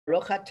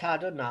Baruch atah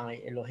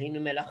Adonai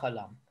Eloheinu melech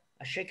haolam,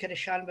 asher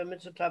kedeshanu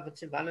b'mitzvotav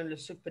v'tzivanu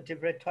l'suk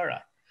b'divrei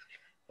Torah.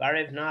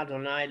 V'arevna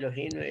Adonai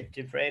Eloheinu et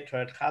divrei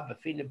Toratcha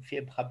b'finu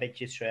b'fi beit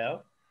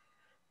Yisrael.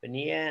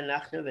 V'niyeh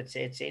anachnu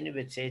v'tzeitzeinu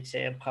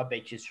v'tzeitzei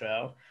beit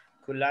Yisrael.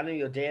 Kulanu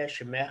yodea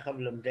shemecha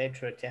v'lomdei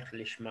Toratecha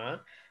lishma.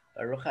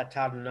 Baruch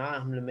atah Adonai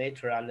hamlomei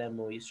Torah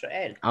le'emo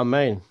Yisrael.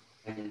 Amen.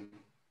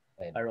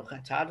 Baruch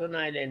atah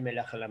Adonai Eloheinu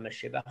melech haolam,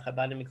 asher b'cha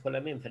banu mikol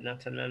hamim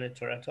v'natan lanu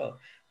Torato.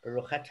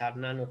 Baruch atah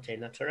Adonai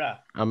notei Torah.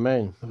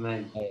 Amen.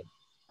 Amen.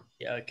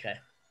 Yeah, okay.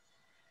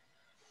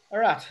 All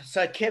right.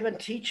 So Kevin,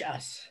 teach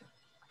us.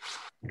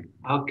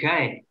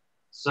 Okay.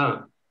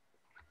 So,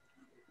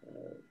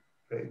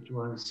 page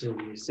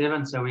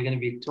 177. So we're going to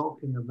be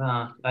talking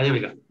about, there we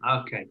go.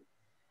 Okay.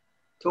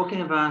 Talking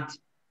about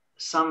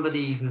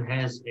somebody who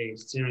has a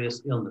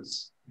serious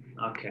illness.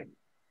 Okay.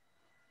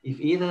 If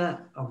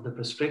either of the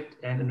prospective,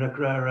 and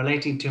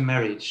relating to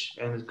marriage,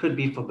 and it could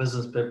be for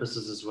business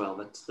purposes as well,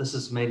 but this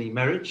is mainly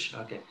marriage.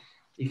 Okay.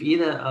 If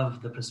either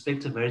of the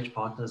prospective marriage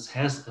partners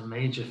has a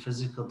major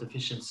physical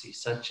deficiency,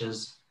 such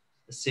as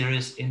a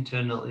serious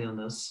internal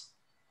illness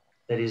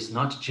that is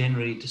not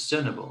generally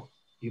discernible,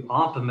 you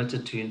are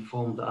permitted to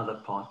inform the other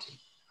party.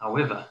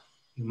 However,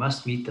 you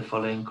must meet the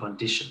following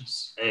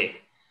conditions. A,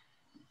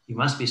 you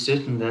must be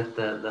certain that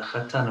the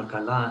Chatan or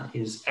Kala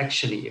is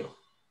actually ill.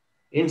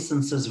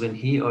 Instances when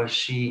he or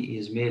she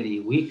is merely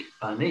weak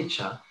by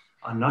nature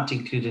are not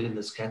included in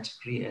this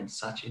category, and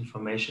such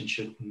information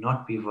should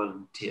not be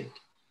volunteered.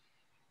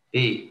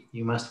 B,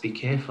 you must be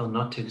careful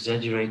not to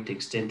exaggerate the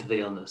extent of the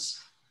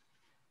illness.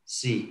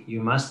 C,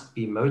 you must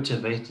be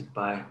motivated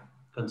by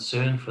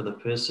concern for the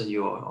person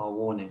you are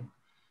warning,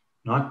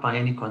 not by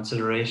any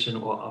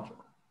considerations of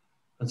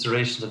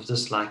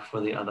dislike for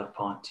the other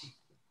party.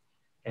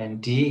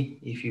 And D,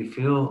 if you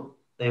feel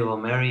they will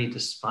marry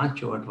despite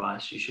your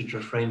advice, you should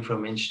refrain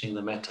from mentioning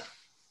the matter.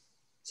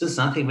 Since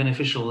nothing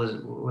beneficial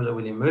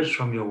will emerge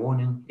from your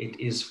warning, it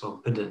is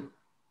forbidden.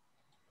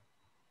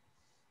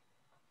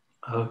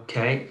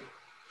 Okay.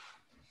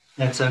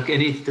 That's okay.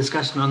 Any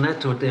discussion on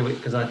that?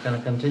 Because I'm going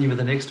to continue with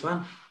the next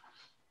one.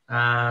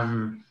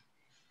 I'm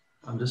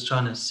just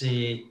trying to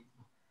see.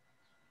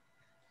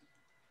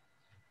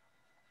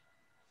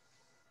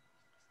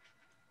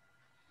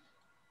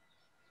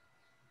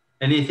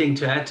 Anything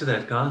to add to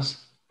that, guys?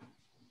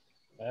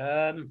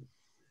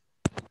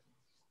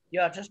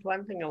 Yeah, just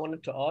one thing I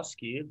wanted to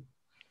ask you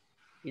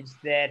is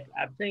that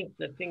I think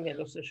the thing that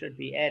also should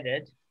be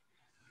added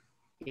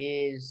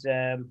is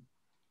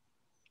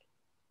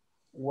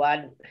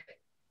one,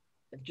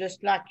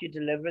 just like you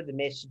deliver the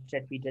message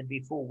that we did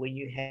before, where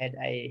you had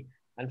a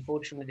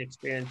unfortunate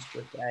experience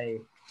with a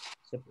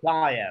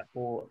supplier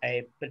or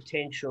a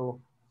potential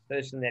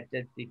person that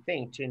did the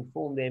thing, to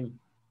inform them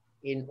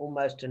in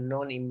almost a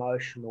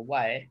non-emotional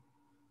way.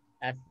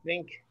 I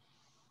think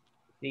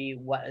the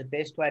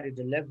best way to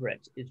deliver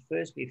it is,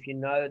 firstly, if you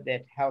know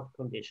that health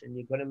condition,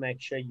 you've got to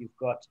make sure you've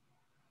got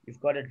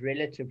it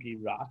relatively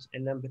right.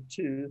 And number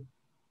two,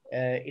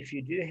 if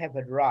you do have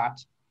it right,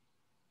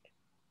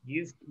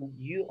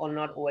 you are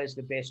not always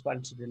the best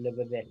one to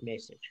deliver that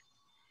message.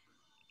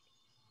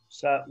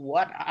 So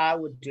what I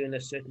would do in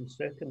a certain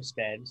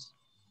circumstance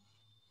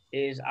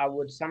is I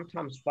would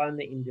sometimes phone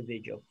the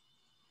individual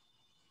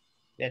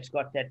that's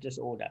got that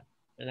disorder.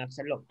 And I'd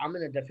say, look, I'm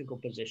in a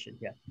difficult position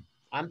here.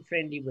 I'm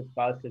friendly with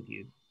both of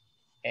you.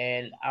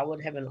 And I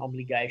would have an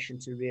obligation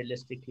to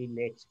realistically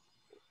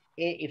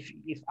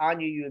if I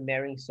knew you were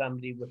marrying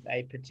somebody with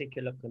a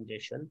particular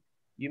condition,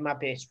 you're my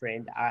best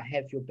friend, I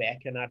have your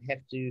back, and I'd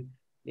have to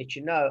let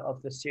you know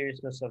of the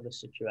seriousness of the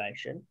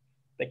situation.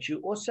 But you're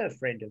also a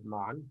friend of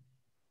mine,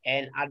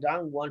 and I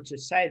don't want to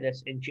say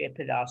this and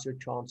jeopardize your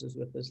chances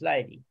with this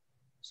lady.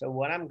 So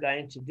what I'm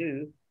going to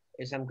do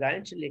is I'm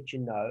going to let you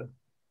know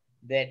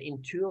that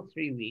in 2 or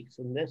 3 weeks,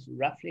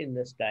 roughly in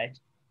this date,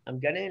 I'm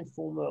going to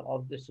inform her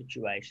of the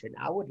situation.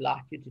 I would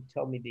like you to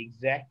tell me the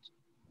exact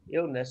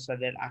illness so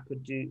that I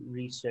could do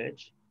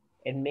research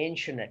and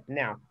mention it.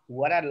 Now,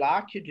 what I'd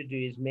like you to do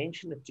is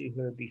mention it to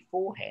her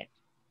beforehand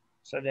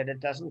so that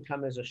it doesn't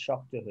come as a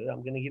shock to her.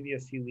 I'm going to give you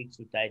a few weeks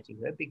of dating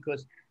her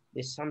because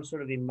there's some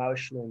sort of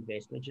emotional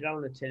investment. You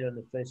don't want to tell her in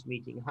the first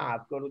meeting, hi,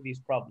 I've got all these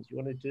problems. You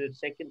want to do it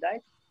second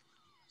date?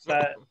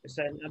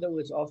 So in other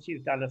words, after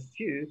you've done a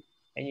few,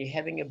 and you're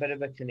having a bit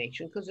of a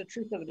connection, because the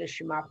truth of it is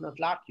she might not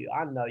like you.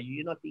 I know you.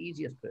 You're not the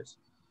easiest person.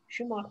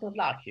 She might not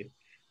like you.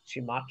 She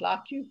might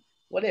like you,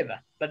 whatever.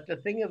 But the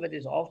thing of it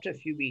is, after a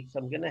few weeks,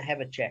 I'm going to have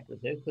a chat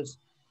with her because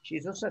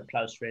she's also a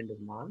close friend of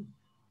mine.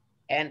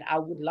 And I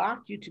would like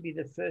you to be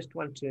the first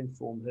one to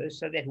inform her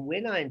so that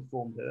when I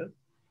inform her,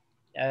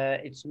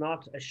 it's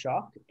not a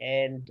shock.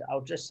 And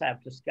I'll just say,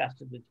 I've discussed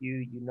it with you.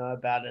 You know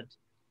about it.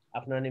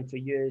 I've known him for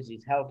years.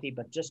 He's healthy.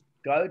 But just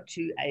go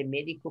to a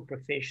medical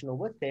professional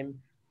with him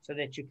so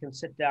that you can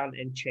sit down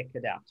and check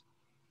it out.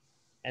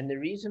 And the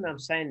reason I'm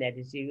saying that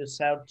is he was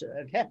so,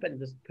 it happened,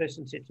 this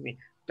person said to me,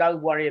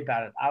 don't worry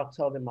about it, I'll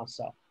tell them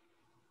myself.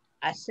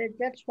 I said,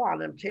 that's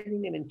fine, I'm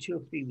telling them in 2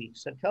 or 3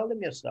 weeks. So tell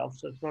them yourself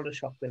so it's not a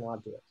shock when I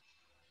do it.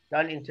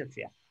 Don't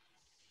interfere.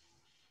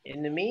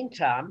 In the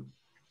meantime,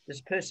 this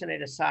person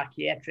had a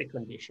psychiatric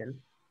condition,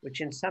 which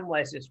in some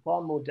ways is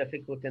far more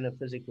difficult than a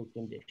physical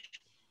condition.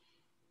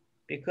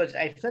 Because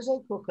a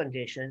physical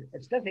condition,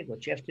 it's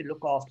difficult. You have to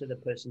look after the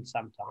person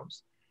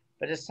sometimes.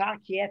 But a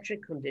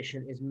psychiatric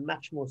condition is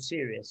much more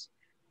serious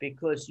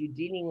because you're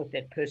dealing with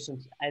that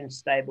person's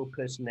unstable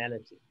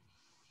personality.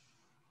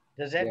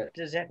 Does that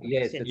make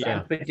yes, sense? it's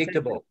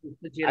unpredictable.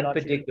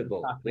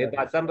 Unpredictable.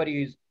 Whereby somebody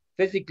who's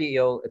physically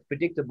ill, it's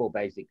predictable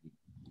basically.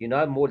 You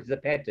know more, it's a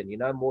pattern, you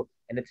know more,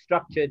 and it's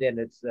structured and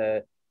it's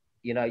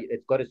you know,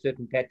 it's got a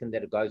certain pattern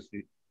that it goes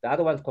through. The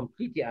other one's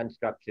completely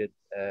unstructured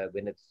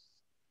when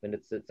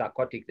it's a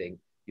psychotic thing.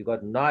 You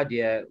got no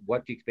idea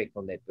what you expect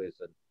from that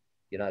person,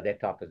 you know, that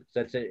type of,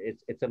 so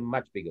it's a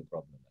much bigger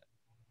problem.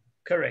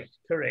 Correct.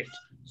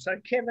 So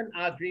Kevin,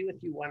 I agree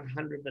with you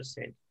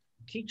 100%.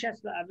 Teach us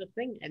the other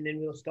thing, and then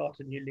we'll start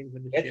a new link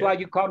with the That's chair. why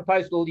you can't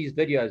post all these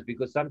videos,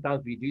 because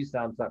sometimes we do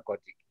sound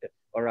psychotic.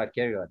 All right,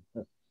 carry on.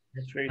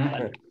 That's very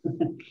funny.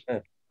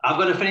 I've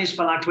got to finish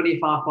by like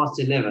 25 past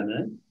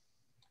 11,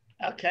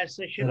 Okay,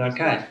 so should we okay?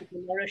 start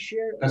with the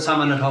share? Got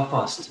someone at half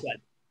past.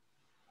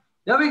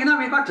 No,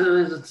 we've got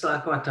to, it's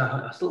like what,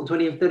 still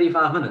 20,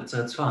 35 minutes,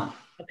 so it's fine.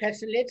 Okay,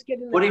 so let's get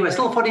in the 40,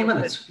 still 40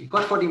 minutes. You've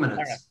got 40 minutes.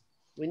 All right.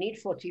 We need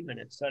 40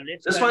 minutes, so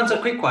let's. This one's a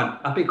quick one.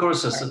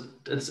 Apikoursis.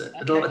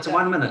 Right. It's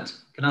 1 minute.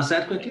 Can I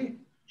say it quickly?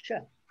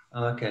 Sure.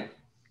 Okay.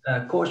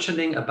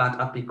 Cautioning about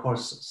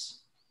apikoursis.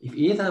 If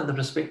either of the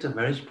prospective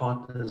marriage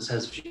partners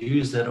has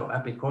views that are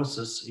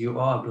apikoursis, you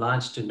are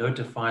obliged to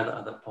notify the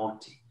other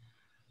party.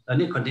 The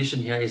only condition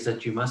here is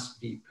that you must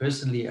be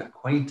personally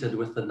acquainted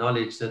with the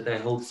knowledge that they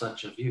hold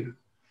such a view.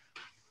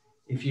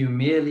 If you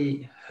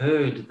merely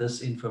heard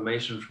this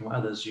information from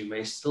others, you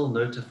may still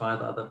notify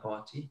the other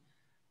party,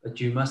 but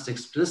you must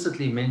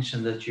explicitly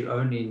mention that you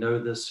only know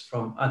this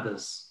from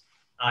others,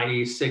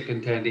 i.e.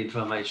 second-hand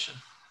information.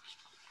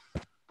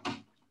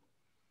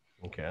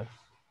 Okay.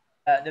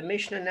 The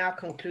Mishnah now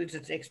concludes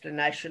its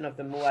explanation of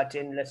the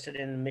muadin listed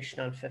in the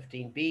Mishnah on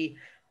 15b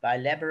by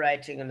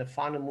elaborating on the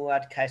final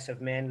muad case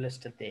of man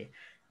listed there.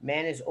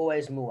 Man is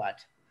always muad.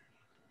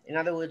 In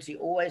other words, he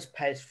always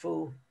pays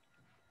full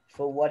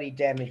for what he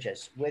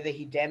damages, whether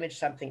he damaged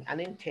something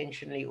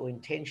unintentionally or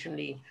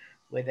intentionally,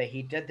 whether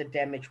he did the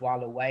damage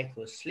while awake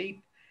or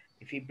asleep.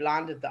 If he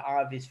blinded the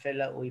eye of his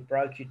fellow or he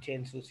broke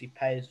utensils, he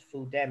pays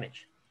full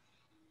damage.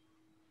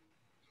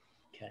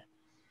 Okay.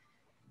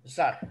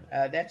 So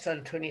that's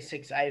on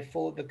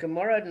 26a4. The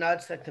Gemara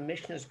notes that the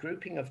Mishnah's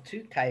grouping of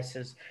two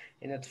cases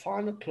in its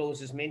final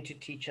clause is meant to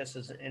teach us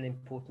as an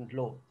important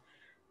law.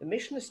 The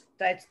Mishnah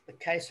states the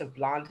case of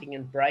blinding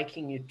and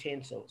breaking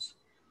utensils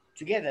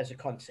together as a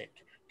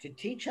concept to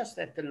teach us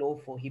that the law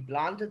for he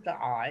blinded the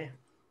eye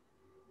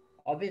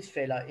of his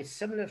fellow is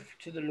similar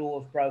to the law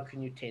of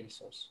broken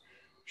utensils.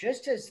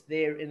 Just as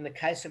there in the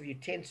case of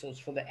utensils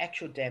for the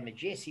actual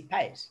damage, yes, he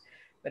pays,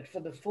 but for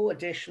the four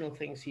additional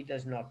things he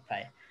does not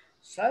pay.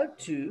 So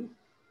too,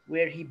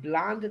 where he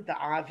blinded the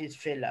eye of his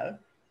fellow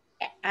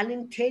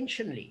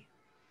unintentionally,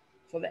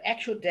 for the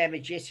actual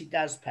damage, yes, he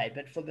does pay,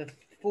 but for the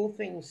four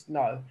things,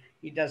 no,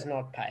 he does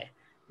not pay.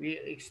 We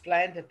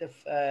explained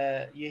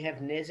that you have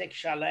nezek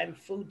shalom,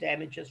 full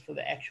damages for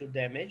the actual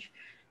damage.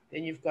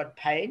 Then you've got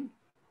pain,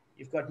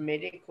 you've got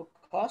medical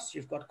costs,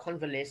 you've got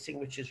convalescing,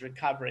 which is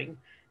recovering,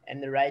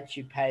 and the rate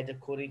you paid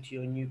according to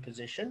your new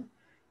position,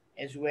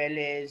 as well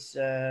as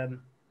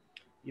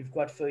you've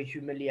got for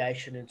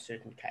humiliation in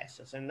certain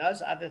cases. And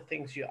those other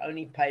things you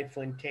only pay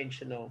for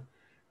intentional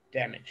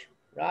damage,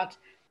 right?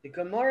 The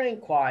Gemara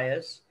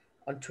inquires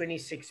on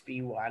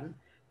 26b1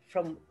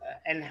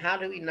 and how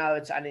do we know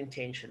it's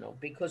unintentional?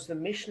 Because the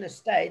Mishnah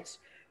states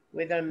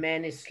whether a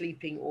man is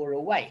sleeping or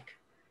awake.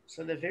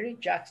 So the very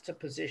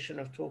juxtaposition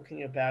of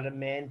talking about a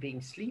man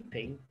being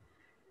sleeping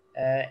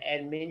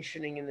and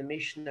mentioning in the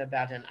Mishnah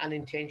about an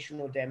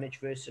unintentional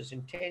damage versus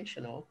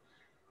intentional,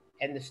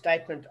 and the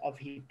statement of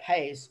he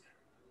pays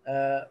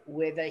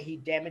whether he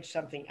damaged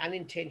something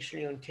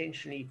unintentionally or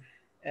intentionally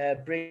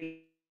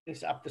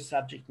brings up the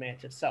subject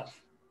matter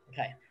itself.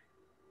 Okay,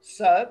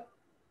 so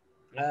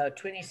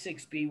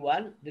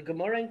 26b1, the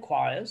Gemara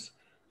inquires,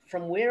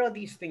 from where are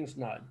these things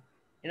known?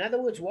 In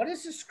other words, what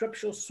is the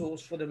scriptural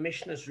source for the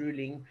Mishnah's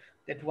ruling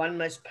that one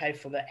must pay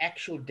for the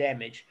actual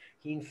damage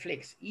he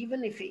inflicts,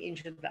 even if he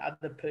injured the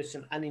other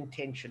person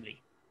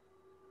unintentionally?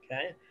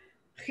 Okay.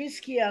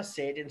 Chizkiah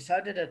said, and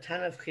so did a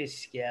ton of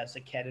Chizkiah's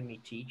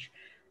academy teach,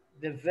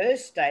 the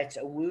verse states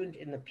a wound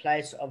in the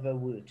place of a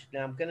wound.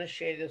 Now I'm going to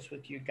share this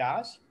with you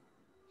guys.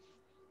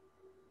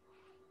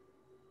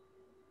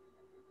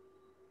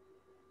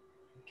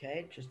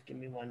 Okay, just give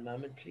me one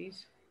moment,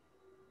 please.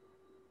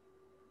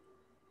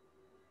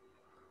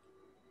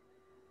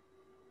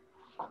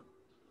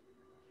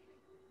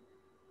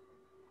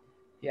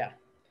 Yeah.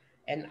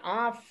 An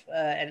eye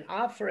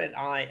for an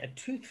eye, a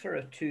tooth for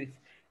a tooth,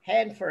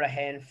 hand for a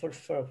hand, foot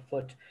for a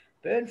foot,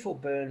 burn for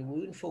burn,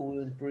 wound for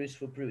wound, bruise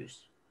for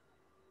bruise.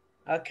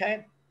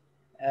 Okay.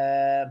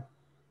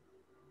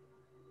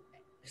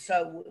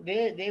 So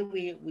there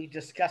we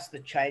discussed the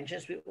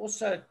changes. We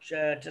also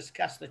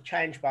discussed the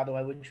change, by the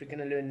way, which we're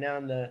going to learn now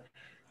in the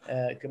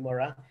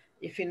Gemara,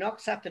 If he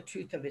knocks out the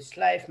tooth of his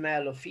slave,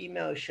 male or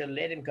female, he shall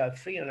let him go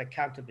free on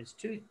account of his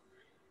tooth.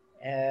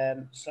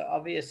 So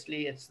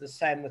obviously it's the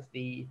same with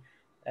the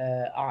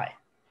eye.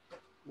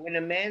 When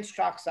a man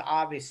strikes the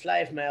eye of his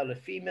slave, male or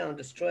female, and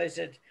destroys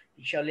it,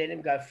 he shall let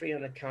him go free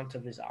on account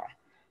of his eye.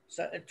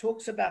 So it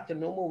talks about the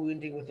normal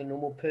wounding with a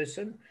normal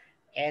person,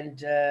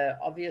 and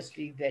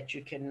obviously that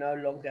you can no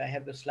longer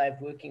have the slave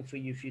working for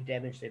you if you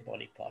damage their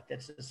body part.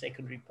 That's the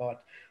secondary part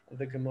of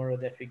the Gemara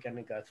that we're going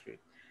to go through.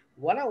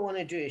 What I want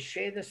to do is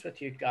share this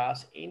with you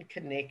guys in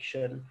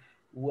connection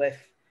with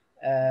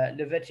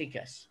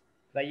Leviticus,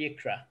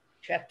 Vayikra,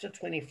 chapter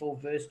 24,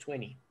 verse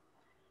 20.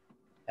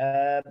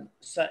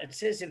 So it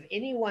says, if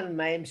anyone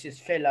maims his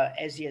fellow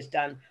as he has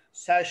done,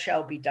 so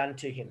shall be done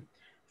to him.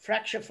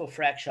 Fracture for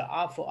fracture,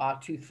 eye for eye,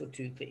 tooth for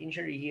tooth. The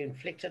injury he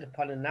inflicted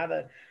upon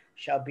another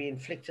shall be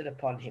inflicted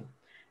upon him.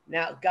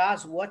 Now,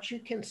 guys, what you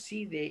can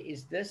see there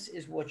is this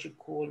is what you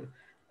call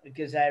a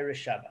Gezerah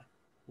Shava.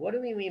 What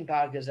do we mean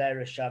by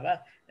Gezerah Shava?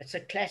 It's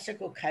a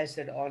classical case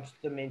that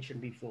Arthur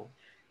mentioned before.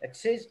 It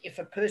says, if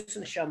a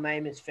person shall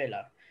maim his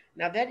fellow.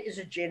 Now, that is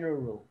a general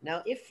rule.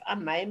 Now, if I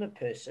maim a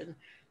person,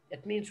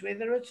 it means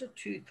whether it's a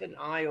tooth, an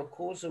eye, or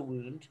cause a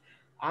wound,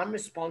 I'm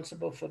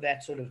responsible for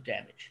that sort of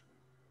damage.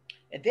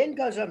 It then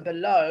goes on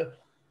below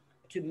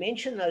to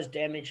mention those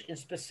damage in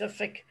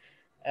specific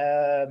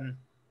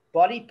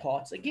body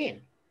parts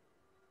again.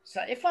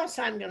 So if I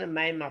say I'm going to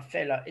maim my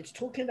fellow, it's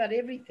talking about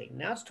everything.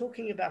 Now it's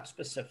talking about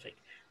specific.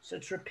 So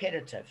it's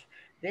repetitive.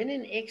 Then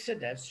in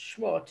Exodus,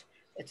 Shmot,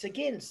 it's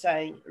again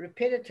saying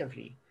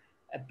repetitively,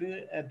 a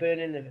burn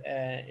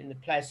in the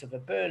place of a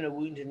burn, a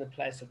wound in the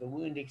place of a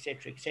wound,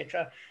 etc.,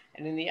 etc.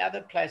 And in the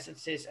other place, it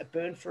says a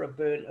burn for a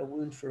burn, a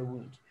wound for a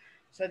wound.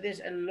 So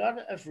there's a lot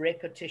of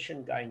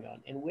repetition going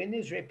on. And when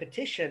there's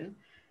repetition,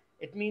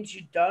 it means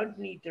you don't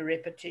need the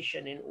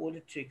repetition in order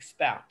to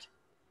expound.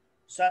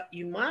 So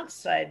you might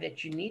say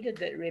that you needed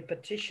the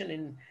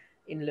repetition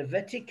in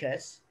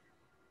Leviticus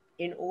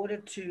in order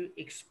to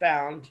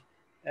expound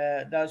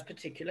those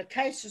particular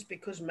cases,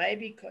 because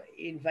maybe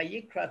in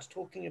Vayikra it's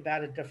talking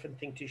about a different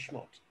thing to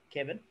Shmot.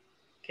 Kevin?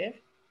 Kev?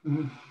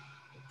 Mm-hmm.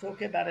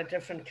 Talking about a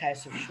different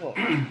case of Shmot.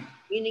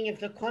 Meaning if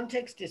the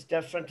context is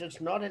different,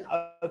 it's not an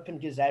open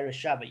Gezerah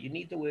Shava. You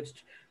need the words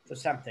for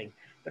something.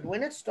 But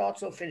when it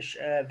starts off in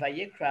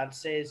Vayikra, it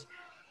says,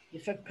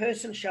 if a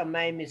person shall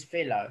maim his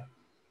fellow,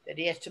 that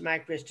he has to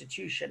make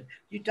restitution,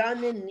 you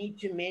don't then need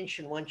to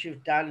mention, once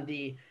you've done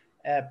the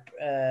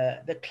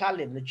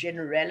klalim, the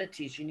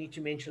generalities, you need to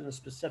mention the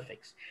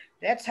specifics.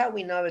 That's how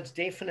we know it's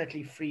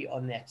definitely free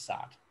on that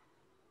side.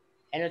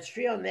 And it's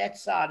free on that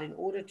side in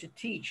order to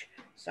teach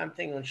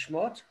something on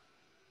Shmot.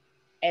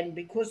 And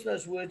because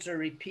those words are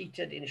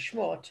repeated in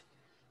Shmot,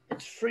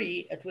 it's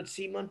free, it would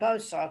seem, on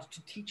both sides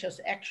to teach us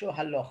actual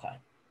halacha.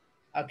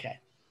 Okay,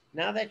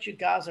 now that you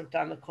guys have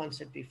done the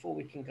concept before,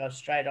 we can go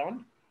straight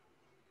on.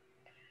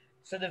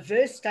 So the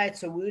verse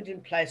states a wound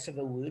in place of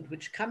a wound,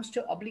 which comes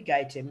to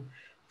obligate him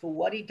for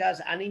what he does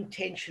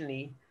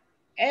unintentionally,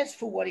 as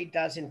for what he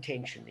does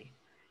intentionally,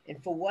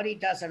 and for what he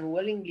does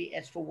unwillingly,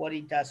 as for what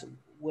he does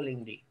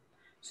willingly.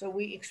 So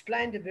we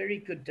explained a very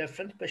good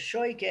difference.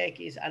 B'shoigeg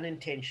is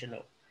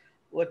unintentional,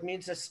 or it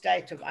means a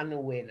state of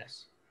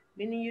unawareness,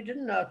 meaning you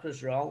didn't know it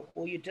was wrong,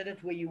 or you did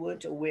it where you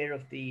weren't aware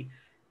of the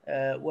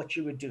what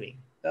you were doing.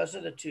 Those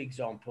are the two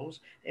examples.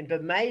 And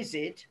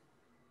b'mezid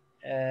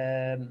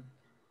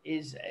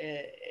is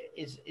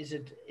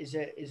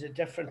a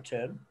different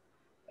term.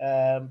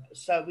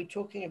 So we're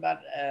talking about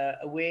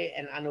aware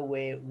and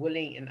unaware,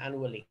 willing and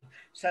unwilling.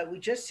 So we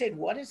just said,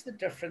 what is the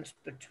difference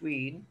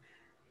between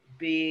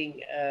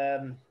being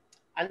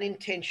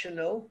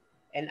unintentional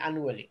and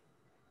unwilling?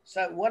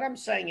 So what I'm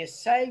saying is,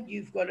 say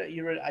you've got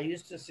I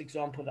used this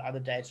example the other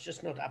day, it's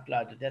just not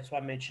uploaded, that's why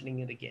I'm mentioning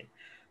it again.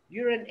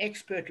 You're an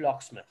expert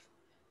locksmith,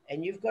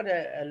 and you've got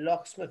a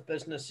locksmith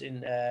business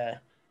in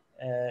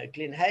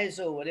Glen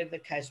Hazel, or whatever the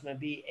case may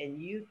be,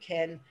 and you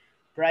can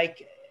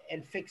break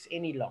and fix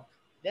any lock.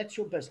 That's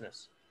your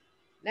business.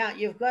 Now,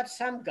 you've got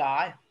some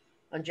guy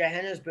on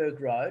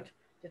Johannesburg Road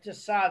that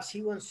decides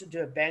he wants to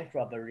do a bank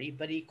robbery,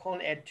 but he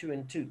can't add 2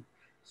 and 2.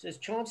 So his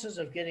chances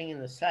of getting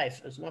in the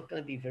safe is not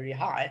going to be very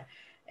high,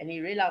 and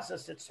he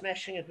realizes that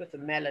smashing it with a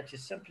mallet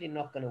is simply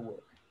not going to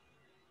work.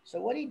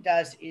 So what he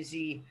does is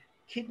he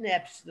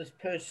kidnaps this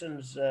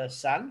person's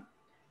son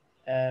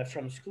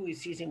from school. He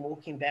sees him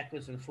walking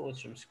backwards and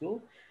forwards from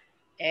school,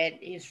 and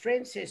his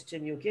friend says to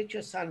him, you'll get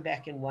your son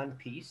back in one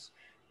piece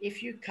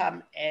if you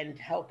come and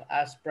help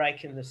us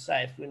break in the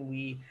safe when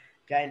we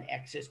gain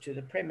access to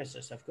the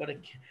premises. I've got to...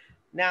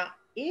 Now,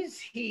 is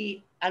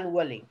he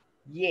unwilling?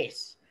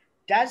 Yes.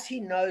 Does he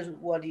know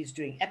what he's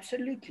doing?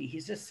 Absolutely.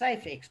 He's a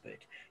safe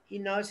expert. He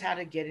knows how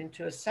to get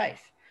into a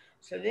safe.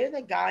 So there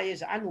the guy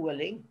is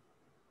unwilling,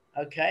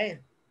 okay,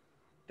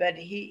 but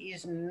he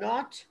is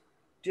not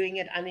doing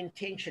it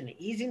unintentionally.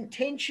 He's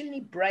intentionally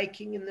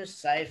breaking in the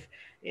safe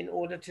in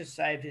order to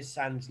save his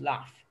son's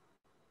life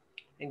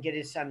and get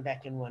his son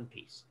back in one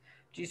piece.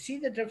 Do you see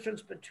the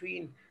difference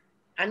between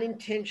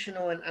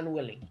unintentional and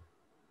unwilling?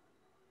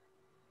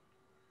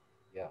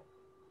 Yeah.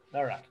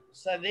 All right.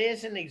 So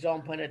there's an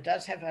example, and it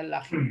does have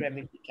halachic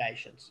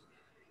ramifications.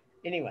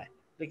 Anyway,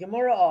 the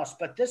Gemara asks,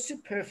 but this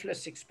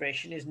superfluous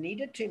expression is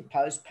needed to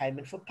impose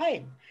payment for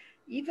pain,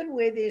 even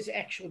where there's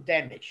actual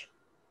damage.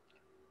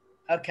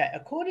 Okay,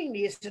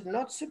 accordingly, is it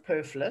not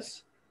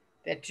superfluous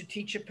that to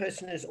teach a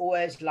person is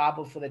always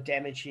liable for the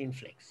damage he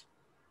inflicts?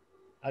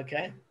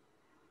 Okay,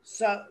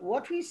 so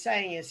what we're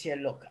saying is here,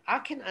 look, I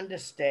can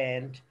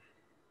understand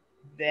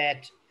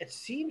that it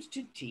seems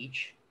to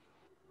teach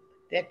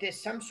that there's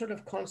some sort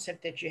of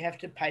concept that you have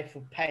to pay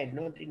for pain,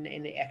 not in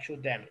any actual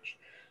damage.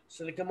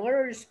 So the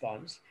Gemara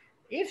responds,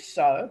 if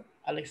so,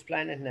 I'll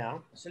explain it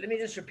now. So let me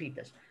just repeat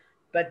this.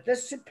 But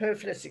this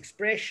superfluous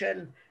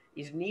expression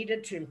is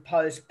needed to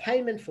impose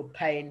payment for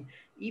pain,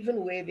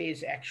 even where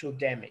there's actual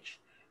damage.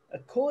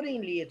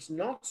 Accordingly, it's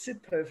not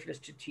superfluous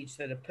to teach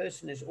that a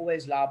person is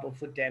always liable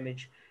for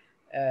damage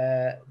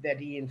that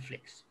he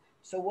inflicts.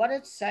 So what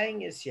it's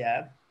saying is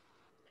here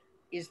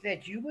is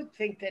that you would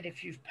think that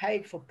if you've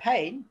paid for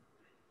pain,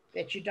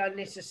 that you don't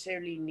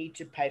necessarily need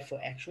to pay for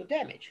actual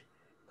damage,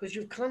 because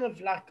you've kind of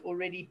like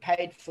already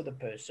paid for the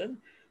person.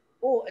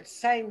 Or it's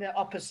saying the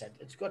opposite.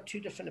 It's got two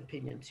different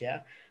opinions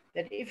here,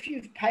 that if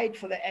you've paid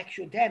for the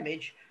actual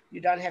damage,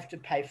 you don't have to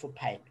pay for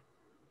pain.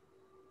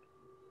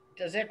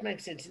 Does that make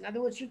sense? In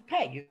other words, you've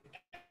paid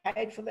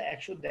for the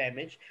actual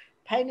damage.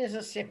 Pain is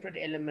a separate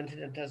element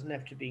and it doesn't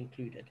have to be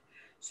included.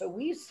 So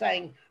we're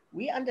saying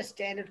we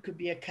understand it could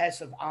be a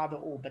case of either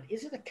or, but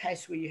is it a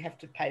case where you have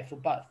to pay for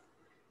both?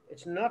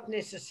 It's not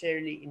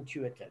necessarily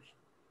intuitive.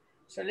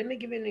 So let me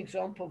give you an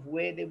example of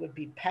where there would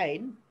be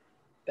pain,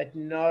 but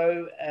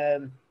no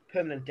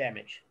permanent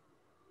damage.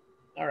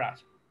 All right.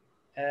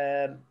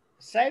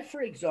 Say,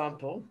 for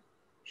example,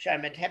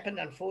 Shem, it happened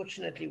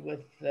unfortunately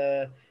with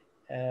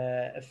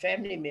a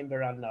family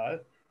member I know,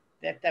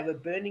 that they were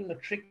burning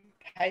matric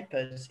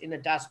papers in a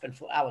dustbin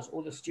for hours,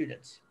 all the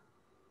students.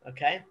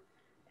 Okay.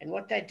 And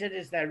what they did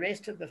is they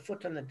rested the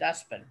foot on the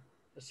dustbin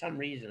for some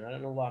reason. I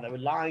don't know why. They were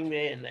lying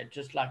there and they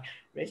just like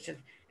rested.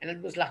 And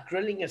it was like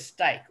grilling a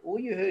steak. All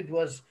you heard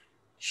was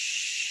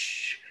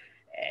shh.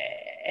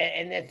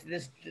 And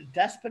this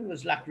dustbin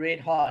was like red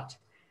hot.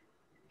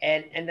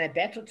 And they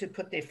battled to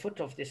put their foot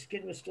off. Their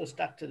skin was still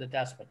stuck to the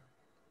dustbin.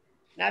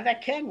 Now, they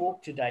can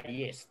walk today.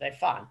 Yes, they're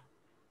fine.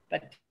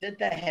 But did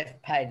they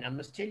have pain? I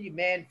must tell you,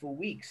 man, for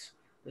weeks,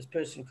 this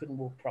person couldn't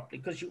walk properly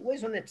because you're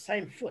always on that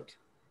same foot.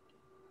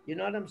 You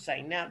know what I'm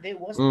saying? Now, there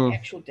wasn't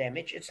actual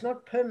damage. It's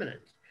not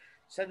permanent.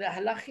 So the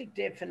halachic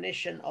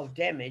definition of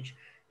damage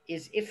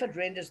is if it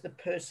renders the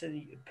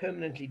person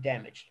permanently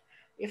damaged.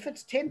 If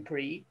it's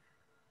temporary,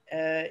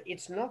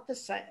 it's not the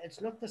same.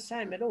 It's not the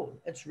same at all.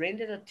 It's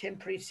rendered a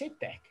temporary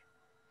setback.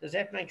 Does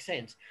that make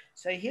sense?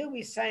 So here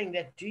we're saying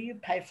that do you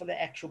pay for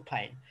the actual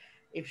pain?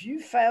 If you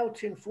fail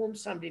to inform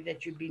somebody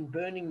that you've been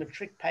burning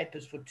matric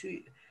papers for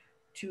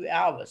two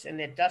hours and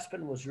that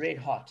dustbin was red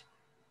hot,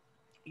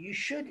 you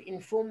should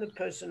inform the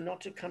person not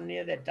to come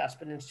near that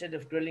dustbin instead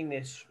of grilling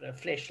their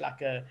flesh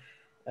like a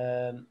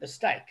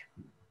steak.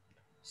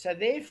 So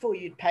therefore,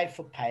 you'd pay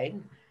for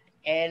pain,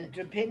 and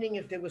depending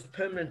if there was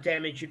permanent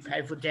damage, you'd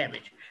pay for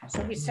damage.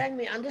 So we're saying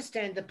we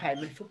understand the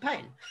payment for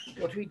pain.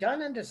 What we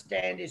don't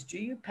understand is, do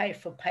you pay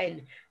for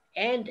pain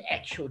and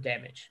actual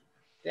damage?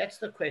 That's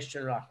the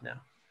question right now.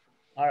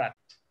 All right.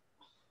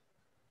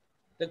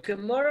 The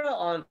Gemara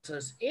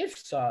answers, if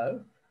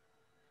so,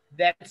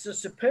 that's a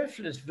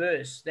superfluous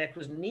verse that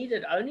was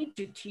needed only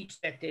to teach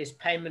that there's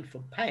payment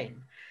for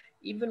pain,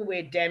 even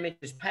where damage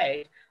is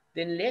paid,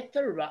 then let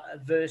the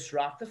verse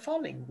write the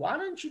following. Why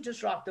don't you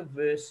just write the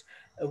verse,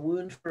 a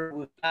wound for a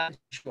wound?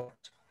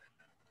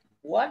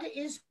 What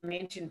is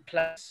meant in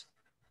place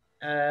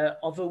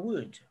of a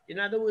wound? In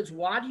other words,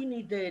 why do you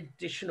need the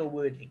additional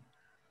wording,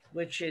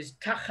 which is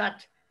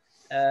tachat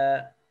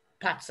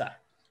patza?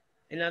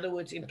 In other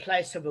words, in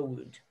place of a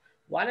wound.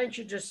 Why don't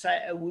you just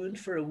say a wound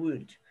for a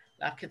wound,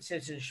 like it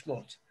says in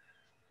Shmot?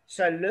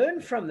 So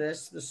learn from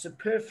this, the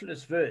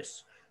superfluous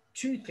verse,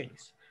 two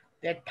things.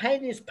 That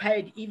pain is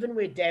paid even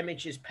where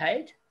damage is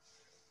paid,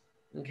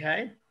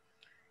 okay?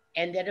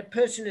 And that a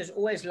person is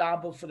always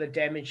liable for the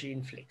damage he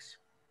inflicts.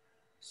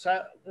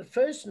 So the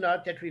first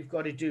note that we've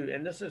got to do,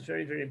 and this is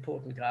very, very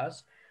important,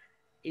 guys,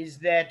 is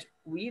that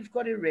we've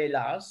got to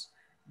realize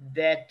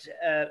that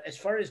as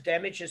far as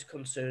damage is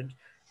concerned,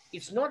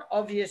 it's not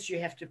obvious you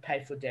have to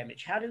pay for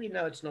damage. How do we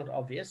know it's not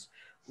obvious?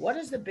 What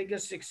is the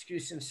biggest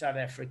excuse in South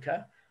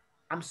Africa?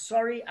 I'm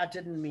sorry, I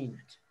didn't mean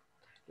it.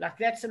 Like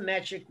that's a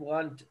magic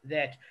wand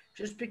that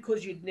just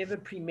because you'd never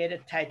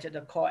premeditated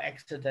a car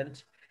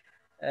accident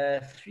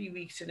 3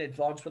 weeks in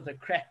advance with a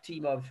crack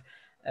team of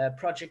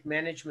project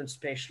management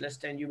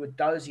specialists and you were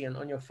dozing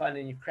on your phone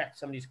and you cracked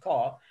somebody's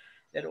car,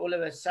 that all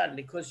of a sudden,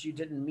 because you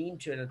didn't mean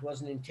to and it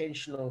wasn't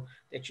intentional,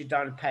 that you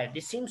don't pay.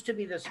 There seems to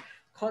be this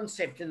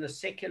concept in the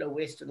secular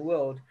Western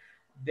world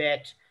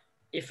that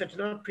if it's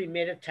not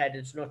premeditated,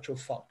 it's not your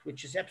fault,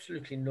 which is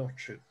absolutely not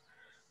true.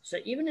 So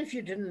even if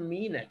you didn't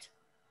mean it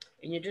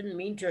and you didn't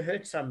mean to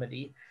hurt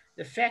somebody,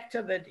 the fact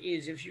of it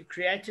is if you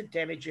created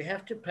damage, you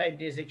have to pay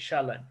nezek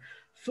shalom,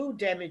 full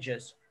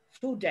damages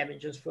for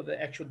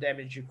the actual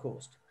damage you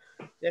caused.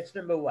 That's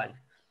number one.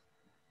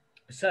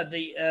 So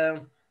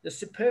the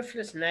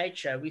superfluous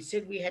nature, we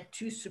said we had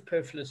two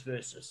superfluous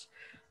verses.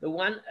 The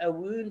one, a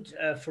wound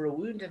for a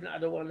wound, and the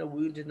other one, a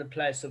wound in the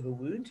place of a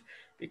wound,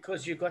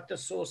 because you got the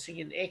sourcing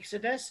in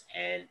Exodus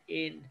and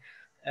in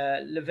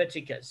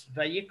Leviticus,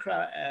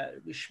 Vayikra,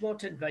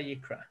 Shmot and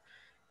Vayikra.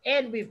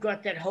 And we've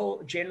got that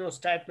whole general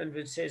statement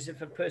which says,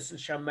 if a person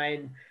shall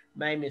maim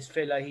his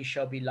fellow, he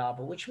shall be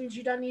liable, which means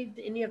you don't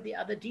need any of the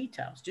other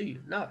details, do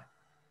you? No.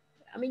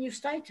 I mean, you've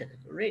stated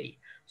it already.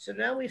 So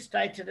now we've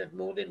stated it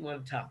more than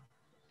one time.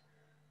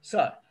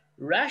 So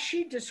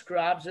Rashi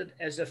describes it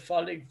as the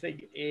following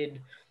thing in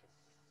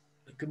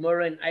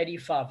Gemara in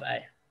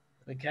 85a.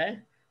 Okay?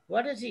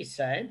 What is he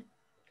saying?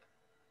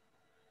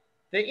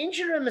 The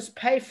injurer must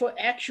pay for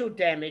actual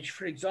damage,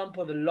 for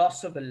example, the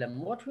loss of a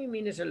limb. What we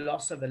mean is a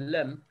loss of a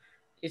limb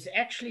is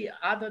actually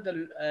either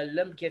the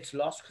limb gets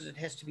lost because it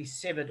has to be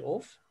severed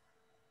off.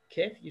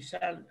 Kev,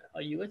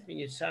 are you with me?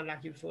 You sound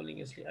like you're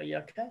falling asleep. Are you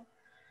okay?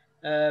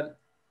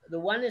 The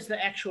one is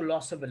the actual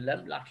loss of a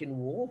limb, like in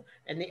war,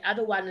 and the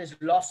other one is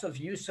loss of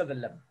use of a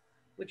limb,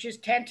 which is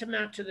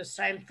tantamount to the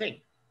same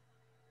thing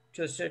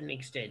to a certain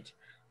extent.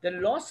 The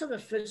loss of a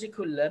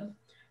physical limb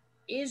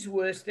is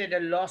worse than a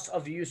loss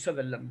of use of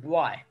a limb.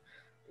 Why?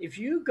 If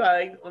you're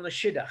going on a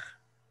shidduch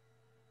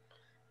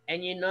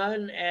and you're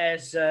known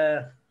as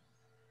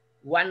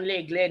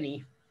one-leg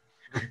Lenny,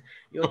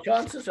 your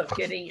chances of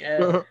getting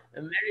a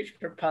marriage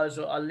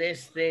proposal are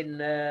less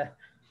than,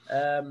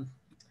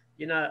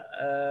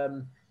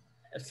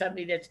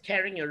 somebody that's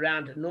carrying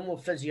around a normal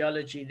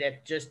physiology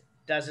that just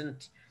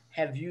doesn't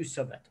have use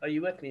of it. Are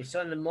you with me?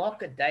 So in the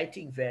market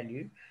dating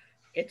value,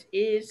 it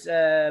is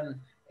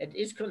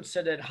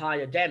considered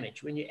higher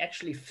damage when you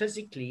actually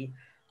physically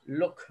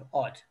look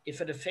odd,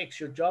 if it affects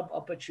your job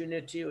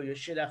opportunity or your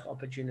shidduch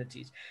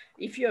opportunities.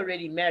 If you're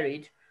already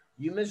married,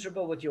 you're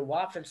miserable with your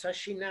wife, and so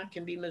she now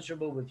can be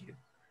miserable with you.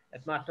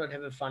 It might not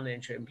have a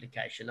financial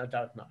implication, I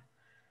don't know.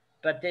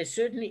 But there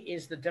certainly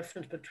is the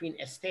difference between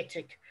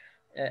aesthetic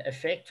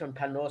effect on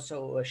panosa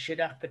or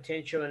shidduch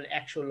potential and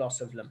actual loss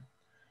of limb.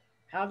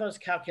 How those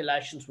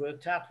calculations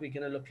worked out, we're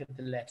going to look at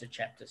the latter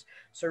chapters.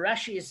 So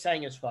Rashi is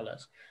saying as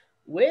follows: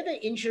 where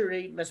the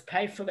injury must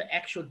pay for the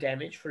actual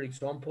damage, for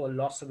example, a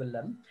loss of a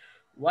limb,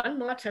 one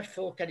might have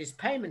thought that his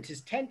payment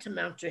is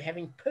tantamount to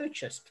having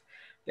purchased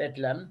that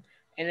limb,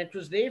 and it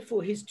was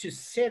therefore his to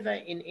sever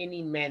in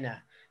any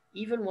manner,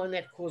 even one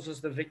that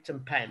causes the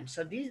victim pain.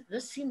 So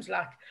this seems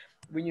like,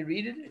 when you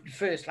read it at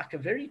first, like a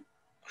very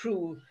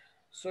cruel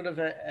sort of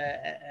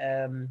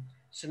a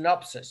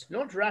synopsis.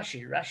 Not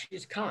Rashi. Rashi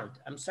is kind.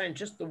 I'm saying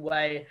just the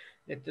way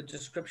that the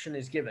description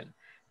is given.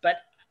 But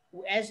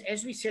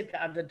as we said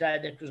the other day,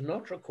 that was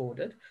not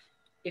recorded.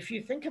 If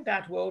you think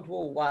about World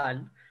War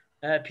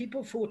I,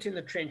 people fought in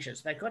the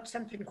trenches. They got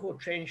something called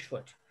trench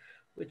foot,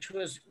 which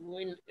was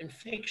when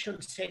infection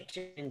set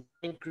in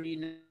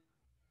green.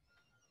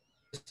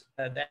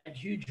 They had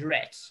huge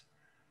rats.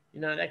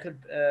 They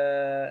could,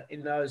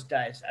 in those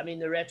days, I mean,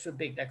 the rats were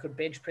big. They could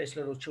bench press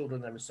little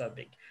children. They were so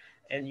big.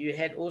 And you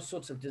had all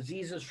sorts of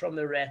diseases from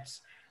the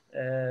rats,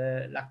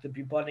 like the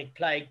bubonic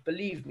plague.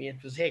 Believe me,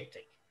 it was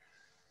hectic.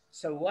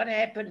 So what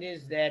happened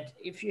is that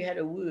if you had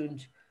a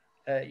wound,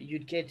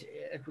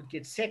 it would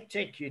get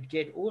septic, you'd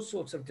get all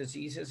sorts of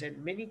diseases, and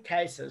in many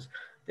cases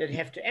they'd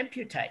have to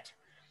amputate.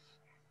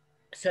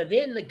 So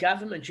then the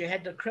government, you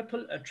had the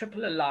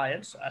triple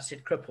alliance. I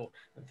said cripple.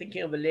 I'm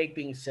thinking of a leg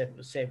being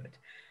severed.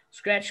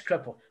 Scratch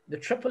cripple. The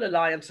triple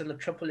alliance and the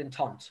triple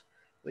entente,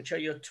 which are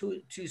your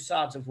two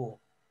sides of war.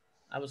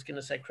 I was going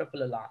to say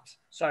cripple alliance.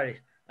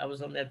 Sorry, I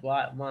was on that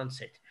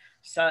mindset.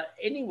 So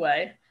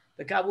anyway,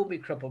 the guy will be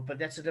crippled, but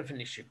that's a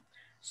different issue.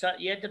 So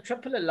you had the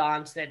triple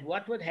alliance, that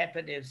what would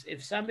happen is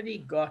if somebody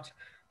got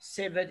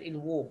severed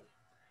in war,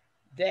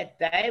 that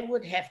they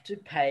would have to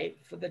pay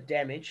for the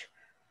damage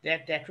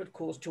that would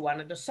cause to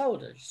one of the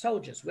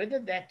soldiers. Whether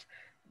that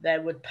they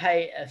would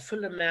pay a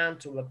full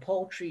amount or a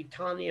paltry,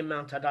 tiny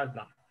amount, I don't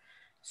know.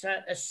 So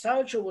a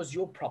soldier was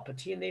your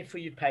property, and therefore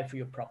you pay for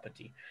your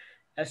property.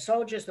 A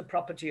soldier is the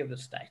property of the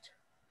state.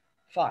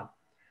 Fine.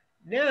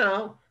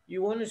 Now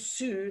you want to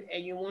sue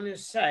and you want to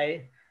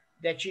say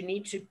that you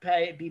need to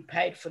be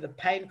paid for the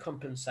pain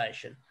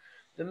compensation.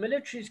 The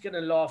military is going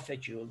to laugh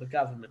at you, or the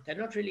government. They're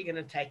not really going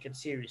to take it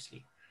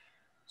seriously.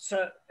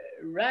 So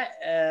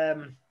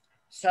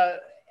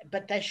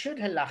but they should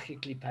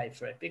halachically pay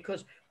for it,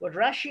 because what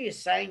Rashi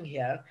is saying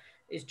here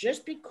is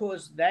just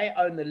because they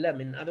own the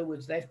limb, in other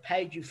words, they've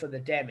paid you for the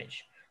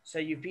damage, so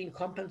you've been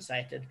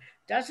compensated,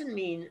 doesn't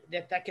mean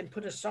that they can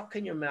put a sock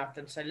in your mouth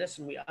and say,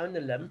 listen, we own the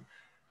limb.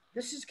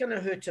 This is going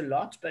to hurt a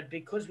lot, but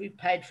because we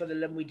paid for the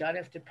limb, we don't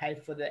have to pay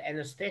for the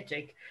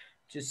anesthetic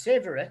to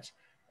sever it,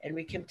 and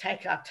we can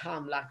take our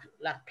time,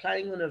 like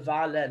playing on a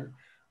violin,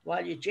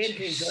 while you're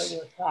gently enjoying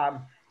your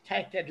time.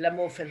 Take that limb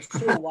off and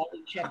saw while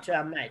we chat to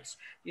our mates.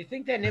 You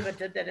think they never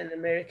did that in the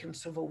American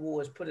Civil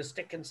War, is put a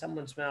stick in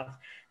someone's mouth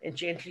and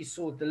gently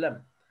sawed the limb.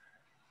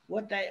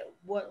 What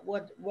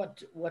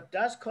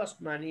does cost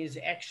money is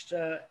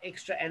extra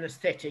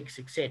anesthetics,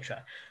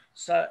 etc.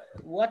 So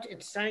what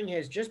it's saying here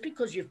is just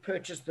because you've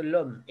purchased the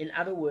limb, in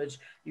other words,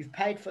 you've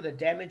paid for the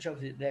damage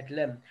of that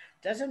limb,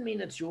 doesn't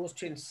mean it's yours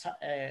to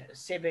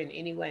sever in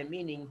any way,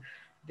 meaning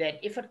that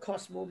if it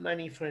costs more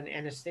money for an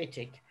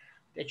anesthetic,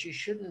 that you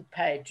shouldn't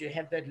pay to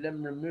have that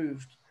limb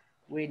removed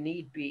where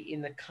need be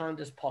in the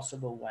kindest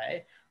possible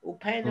way, or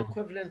pay an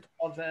equivalent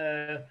of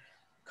a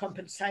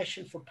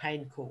compensation for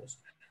pain caused.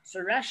 So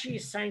Rashi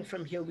is saying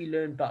from here we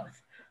learn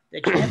both,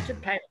 that you have to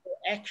pay for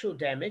actual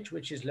damage,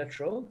 which is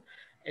literal,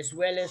 as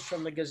well as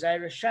from the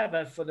Gezerah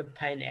Shava for the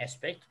pain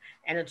aspect,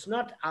 and it's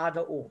not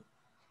either or.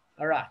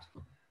 All right,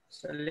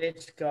 so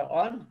let's go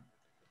on.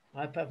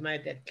 I hope I've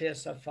made that clear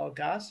so far,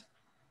 guys.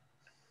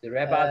 Do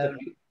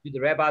the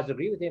rabbis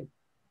agree with him?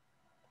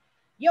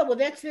 Yeah, well,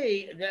 that's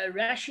the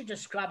Rashi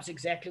describes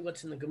exactly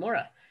what's in the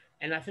Gemara,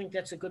 and I think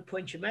that's a good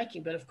point you're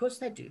making. But of course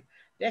they do.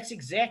 That's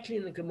exactly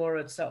in the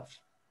Gemara itself.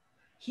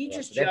 He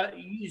just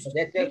used.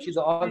 That's actually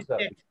the answer.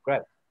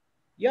 Great.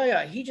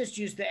 Yeah. He just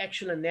used the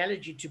actual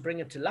analogy to bring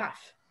it to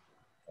life.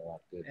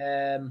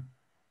 Good.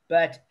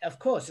 But of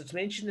course, it's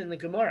mentioned in the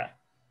Gemara.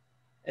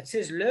 It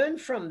says, learn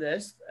from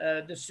this,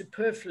 the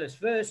superfluous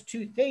verse,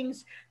 two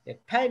things,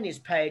 that pain is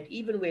paid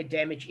even where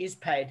damage is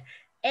paid,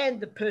 and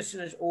the person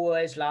is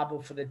always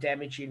liable for the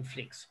damage he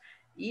inflicts,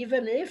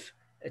 even if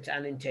it's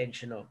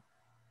unintentional.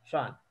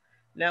 Fine.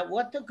 Now,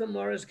 what the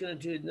Gemara is going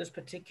to do in this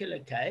particular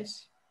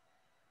case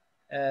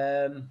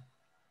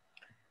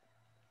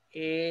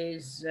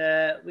is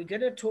we're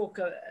going to talk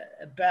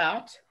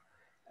about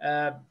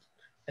a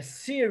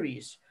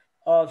series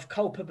of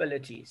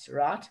culpabilities,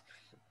 right?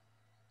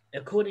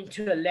 According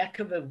to a lack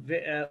of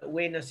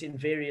awareness in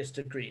various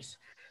degrees.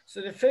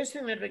 So the first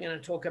thing that we're going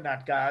to talk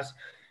about, guys,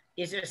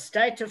 is a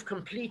state of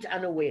complete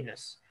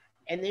unawareness.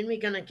 And then we're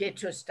going to get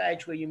to a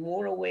stage where you're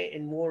more aware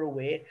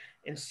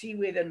and see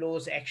where the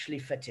laws actually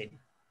fit in.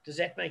 Does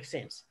that make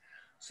sense?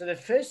 So the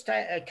first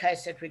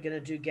case that we're going to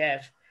do,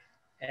 Gav,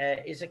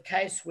 is a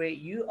case where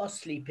you are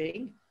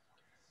sleeping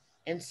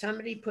and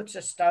somebody puts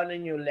a stone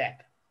in your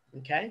lap,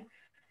 okay?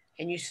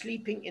 And you're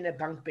sleeping in a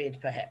bunk bed,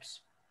 perhaps.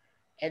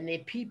 And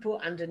there are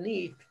people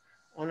underneath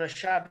on a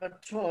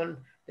Shabbaton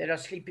that are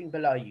sleeping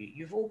below you.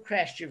 You've all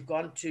crashed. You've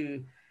gone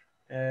to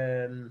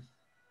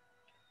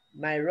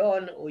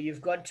Mayron, or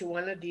you've gone to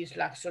one of these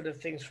like sort of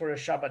things for a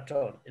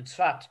Shabbaton in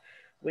Tzfat,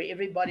 where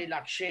everybody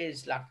like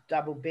shares like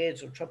double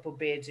beds or triple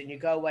beds, and you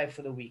go away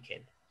for the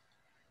weekend.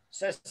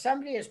 So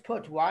somebody has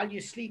put, while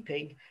you're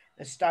sleeping,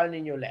 a stone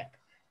in your lap.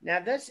 Now,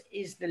 this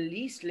is the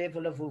least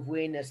level of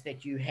awareness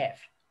that you have.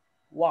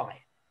 Why?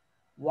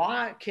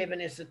 Why, Kevin,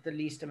 is it the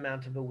least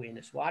amount of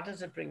awareness? Why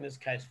does it bring this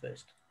case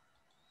first?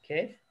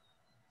 Kev?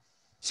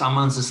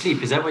 Someone's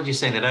asleep. Is that what you're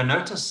saying? They don't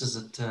notice? Is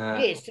it?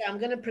 Yes, I'm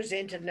going to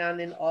present it now and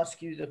then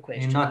ask you the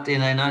question.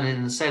 They're not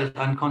in a state of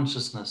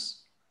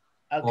unconsciousness.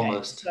 Okay,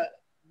 almost. So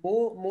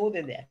more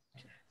than that.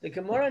 The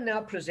Gemara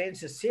now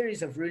presents a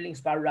series of rulings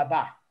by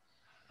Rabbah,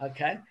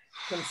 okay,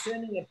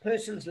 concerning a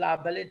person's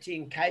liability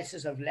in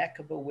cases of lack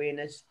of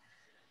awareness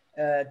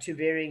to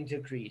varying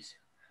degrees.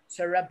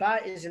 So Rabbah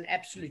is an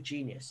absolute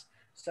genius.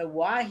 So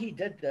why he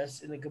did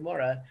this in the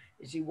Gemara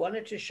is he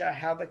wanted to show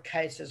how the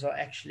cases are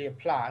actually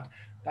applied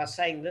by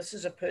saying this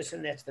is a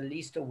person that's the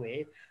least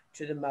aware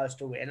to the most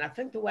aware. And I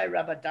think the way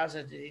Rabbah does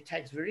it, he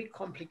takes very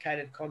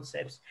complicated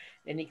concepts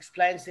and he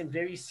explains them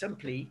very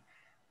simply,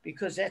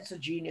 because that's the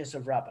genius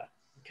of Rabbah,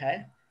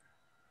 okay?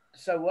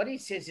 So what he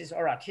says is,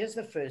 all right, here's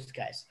the first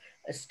case.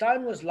 A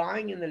stone was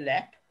lying in the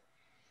lap.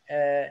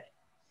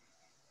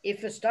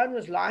 If a stone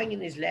was lying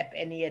in his lap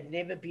and he had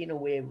never been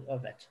aware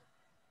of it,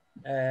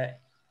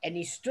 and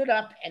he stood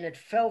up and it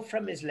fell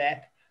from his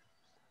lap,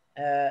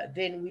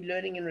 then we're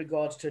learning in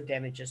regards to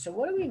damages. So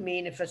what do we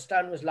mean if a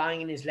stone was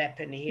lying in his lap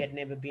and he had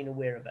never been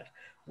aware of it?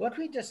 What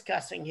we're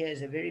discussing here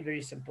is a very,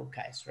 very simple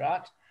case,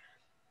 right?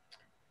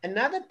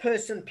 Another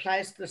person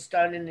placed the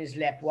stone in his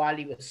lap while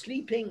he was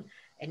sleeping,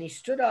 and he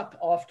stood up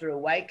after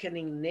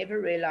awakening, never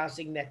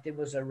realizing that there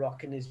was a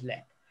rock in his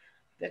lap.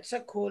 That's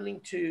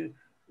according to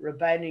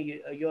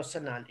Rabbeinu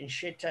Yosanan in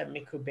Sheta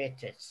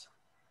Mikubetes.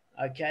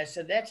 Okay,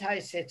 so that's how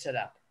he sets it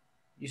up.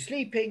 You're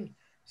sleeping,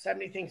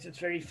 somebody thinks it's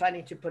very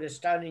funny to put a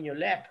stone in your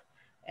lap,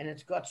 and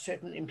it's got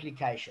certain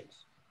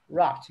implications.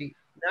 Right.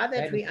 Now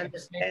that we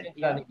understand...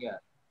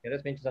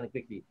 Let's mention something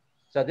quickly.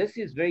 So this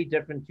is very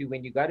different to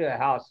when you go to a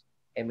house,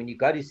 and when you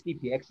go to sleep,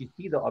 you actually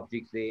see the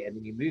objects there, and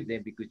then you move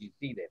them because you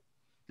see them.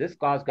 This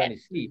guy's going to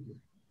sleep,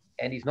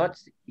 and he's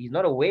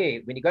not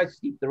aware. When he goes to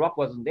sleep, the rock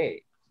wasn't there.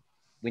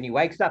 When he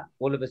wakes up,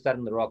 all of a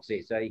sudden the rock's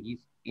there. So he's,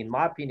 in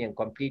my opinion, it's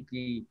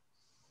completely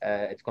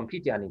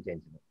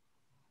unintentional.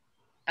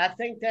 I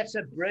think that's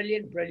a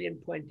brilliant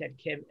point that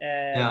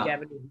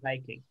Gavin is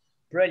making.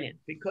 Brilliant,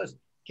 because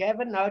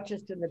Gavin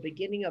noticed in the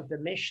beginning of the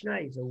Mishnah,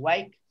 he's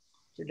awake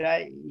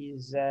today,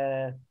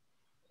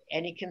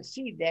 and you can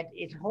see that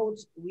it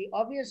holds, we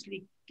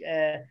obviously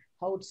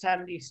hold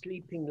somebody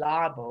sleeping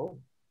liable.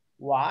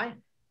 Why?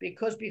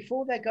 Because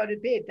before they go to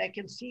bed, they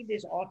can see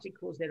there's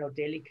articles that are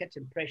delicate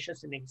and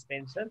precious and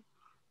expensive,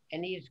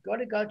 and he's got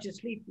to go to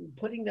sleep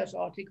putting those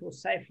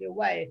articles safely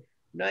away,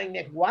 knowing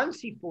that once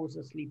he falls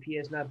asleep, he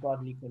has no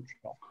bodily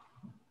control.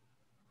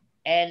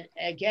 And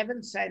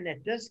Gavin's saying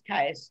that this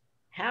case,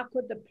 how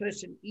could the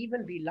person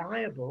even be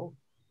liable?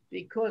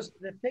 Because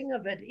the thing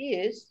of it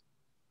is,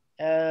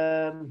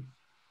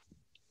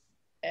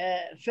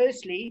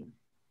 firstly,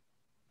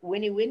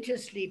 when he went to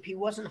sleep, he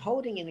wasn't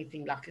holding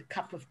anything like a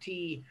cup of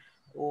tea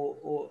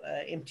or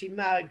empty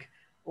mug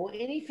or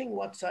anything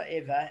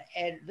whatsoever.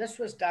 And this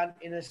was done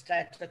in a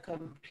state of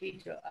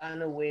complete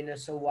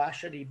unawareness. So why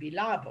should he be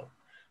liable?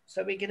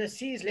 So we're going to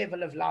see his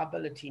level of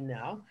liability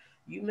now.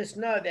 You must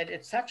know that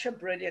it's such a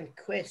brilliant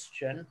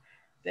question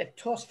that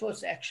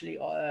Tosfos actually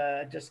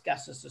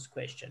discusses this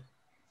question.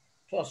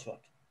 Tosfot.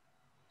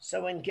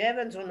 So when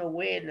Gavin's on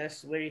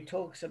awareness, where he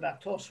talks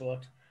about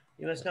Tosfot,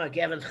 you must know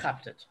Gavin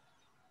chapped it.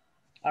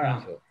 All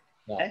right.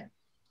 Yeah. Okay.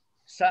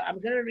 So I'm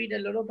going to read a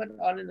little bit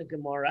on in the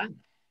Gemara,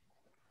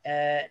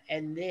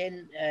 and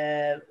then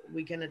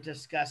we're going to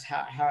discuss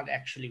how it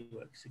actually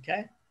works.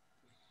 Okay.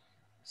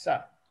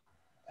 So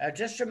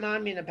just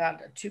remind me in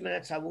about 2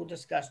 minutes, I will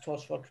discuss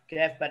Tosfot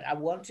Gav, but I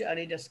want to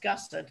only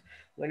discuss it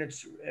when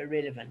it's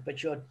relevant.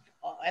 But you're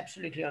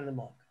absolutely on the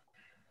mark.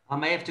 I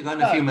may have to go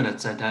in a few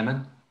minutes,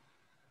 Damon.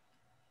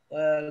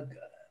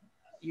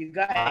 You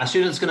guys. Our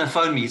student's going to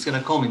phone me. He's going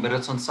to call me, but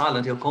it's on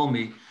silent. He'll call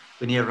me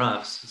when he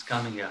arrives. He's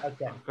coming here.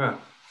 Okay.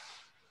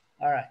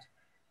 All right.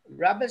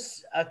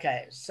 Rubbis.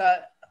 Okay. So,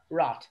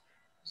 right.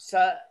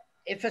 So,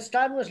 if a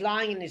stone was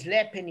lying in his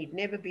lap and he'd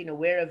never been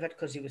aware of it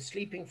because he was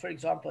sleeping, for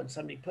example, and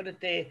somebody put it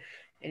there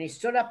and he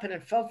stood up and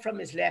it fell from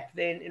his lap,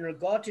 then in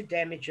regard to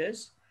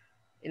damages,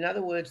 in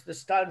other words, the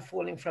stone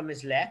falling from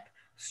his lap,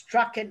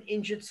 struck and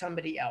injured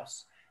somebody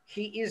else,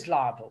 he is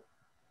liable.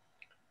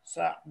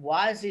 So,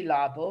 why is he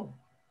liable?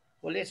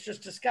 Well, let's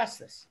just discuss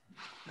this.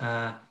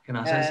 Can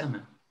I say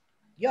something?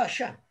 Yeah,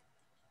 sure.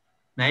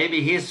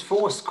 Maybe his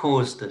force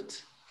caused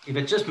it. If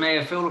it just may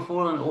have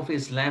fallen off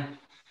his lap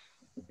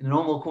in the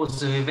normal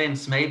course of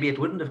events, maybe it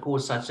wouldn't have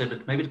caused such a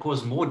bit. Maybe it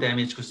caused more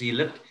damage because he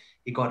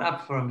got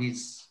up from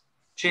his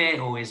chair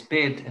or his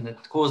bed, and it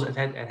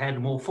had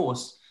more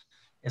force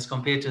as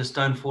compared to a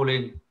stone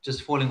falling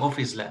off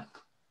his lap.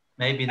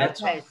 Maybe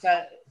that's okay.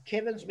 So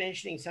Kevin's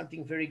mentioning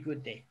something very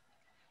good there.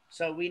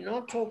 So we're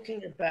not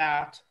talking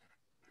about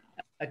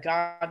a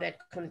guy that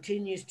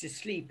continues to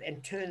sleep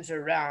and turns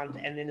around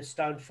and then a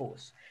stone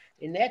falls.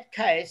 In that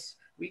case,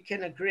 we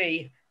can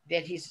agree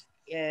that he's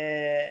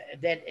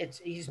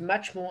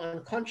much more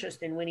unconscious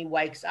than when he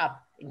wakes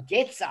up and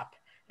gets up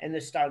and the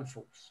stone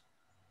falls.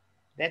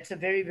 That's a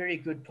very, very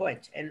good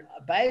point. And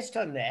based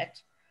on that,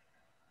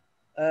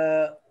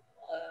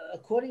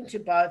 according to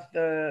both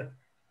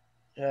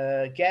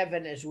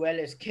Gavin as well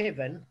as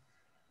Kevin,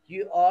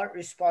 you are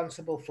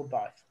responsible for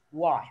both.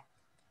 Why?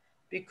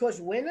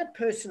 Because when a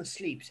person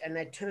sleeps and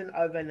they turn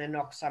over and they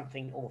knock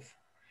something off,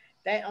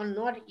 they are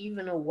not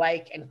even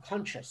awake and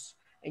conscious,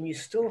 and you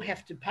still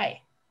have to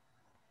pay.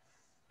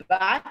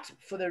 But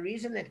for the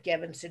reason that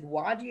Gavin said,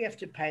 why do you have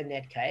to pay in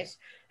that case?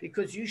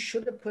 Because you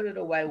should have put it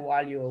away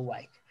while you're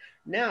awake.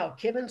 Now,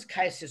 Kevin's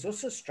case is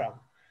also strong.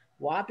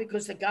 Why?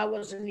 Because the guy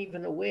wasn't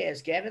even aware,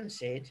 as Gavin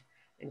said,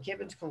 and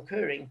Kevin's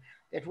concurring,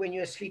 that when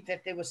you're asleep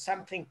that there was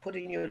something put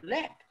in your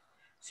lap.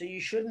 So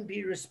you shouldn't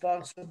be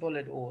responsible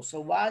at all.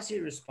 So why is he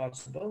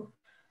responsible?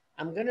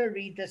 I'm going to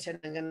read this and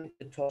I'm going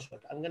to toss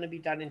it. I'm going to be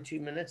done in 2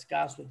 minutes,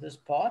 guys, with this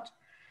part.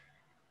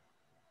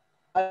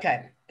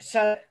 Okay,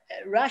 so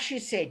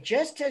Rashi said,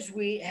 just as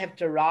we have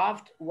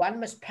derived, one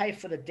must pay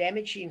for the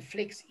damage he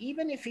inflicts,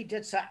 even if he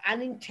did so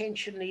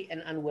unintentionally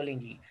and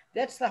unwillingly.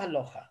 That's the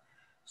halacha.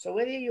 So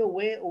whether you're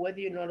aware or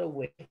whether you're not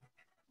aware,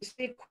 it's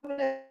the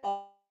equivalent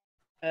of,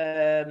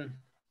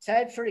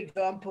 say, for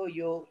example,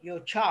 your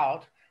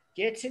child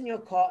gets in your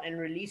car and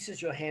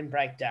releases your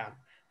handbrake down.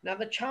 Now,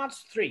 the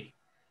child's 3.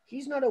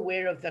 He's not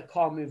aware of the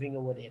car moving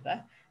or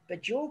whatever,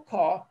 but your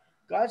car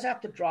goes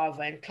out the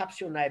driveway and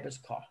claps your neighbor's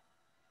car.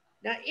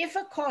 Now, if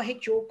a car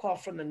hit your car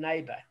from the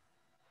neighbor,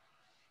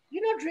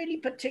 you're not really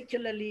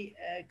particularly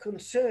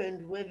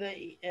concerned whether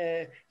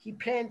he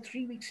planned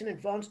 3 weeks in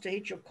advance to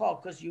hit your car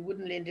because you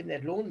wouldn't lend him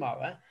that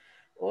lawnmower,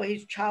 or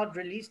his child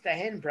released the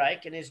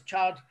handbrake and his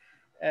child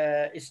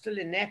is still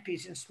in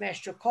nappies and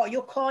smashed your car.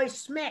 Your car is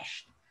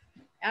smashed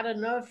out of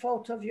no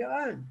fault of your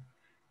own.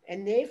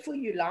 And therefore,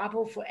 you're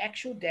liable for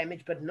actual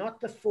damage, but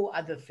not the 4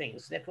 other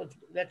things.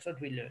 That's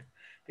what we learned,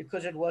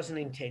 because it wasn't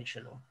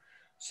intentional.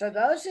 So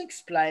those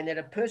explain that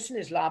a person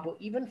is liable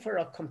even for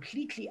a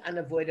completely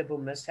unavoidable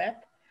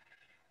mishap.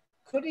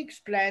 Could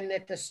explain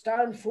that the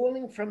stone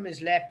falling from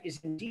his lap is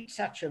indeed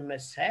such a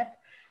mishap,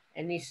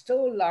 and he's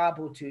still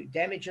liable to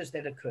damages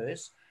that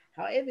occurs.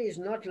 However, he's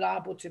not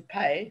liable to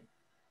pay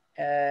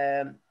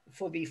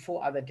for the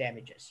 4 other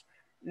damages.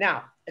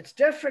 Now, it's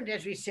different,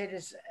 as we said,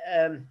 is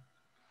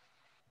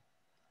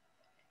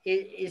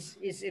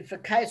if a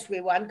case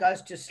where one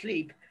goes to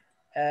sleep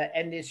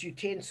and there's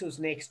utensils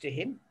next to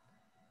him.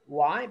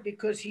 Why?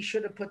 Because he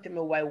should have put them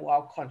away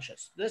while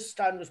conscious. This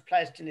stone was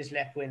placed in his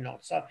lap when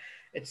not. So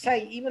it's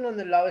saying even on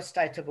the lowest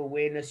state of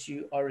awareness,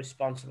 you are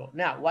responsible.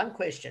 Now, one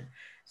question.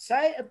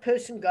 Say a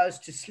person goes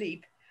to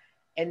sleep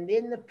and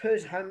then the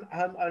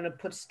homeowner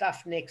puts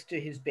stuff next to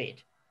his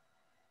bed,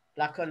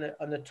 like on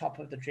the top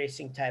of the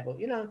dressing table.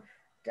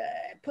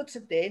 puts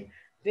it there,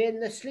 then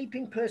the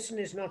sleeping person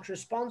is not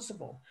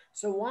responsible.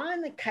 So why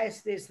in the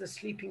case there's the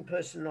sleeping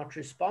person not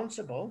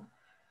responsible,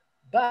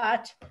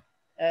 but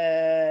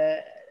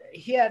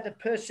here the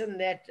person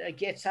that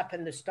gets up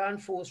and the stone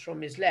falls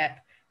from his lap,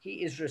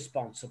 he is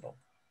responsible.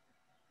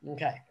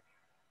 Okay.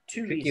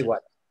 Two reasons.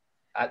 What?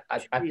 I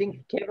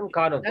think Kevin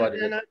kind of got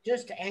it. No,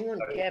 just hang on,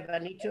 Kev. I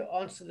need to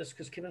answer this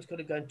because Kevin's got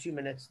to go in 2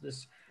 minutes.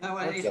 No,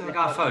 it's like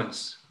our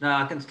phones. No,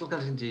 I can still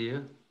listen to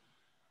you.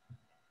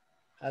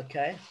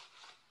 Okay.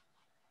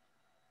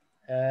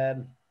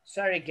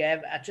 Sorry,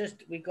 Gav.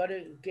 We got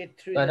to get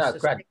through this. No,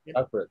 Grant,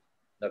 go for it.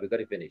 No, we got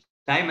to finish.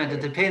 Damon,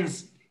 it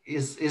depends.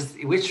 Is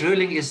which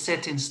ruling is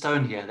set in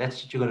stone here?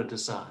 That's what you got to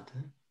decide.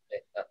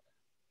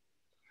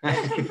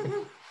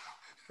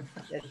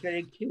 That's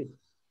very cute.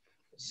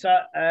 So,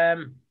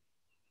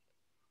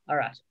 all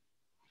right.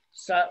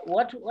 So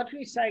what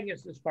we're saying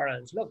is as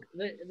follows. Look,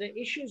 the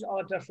issues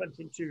are different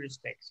in two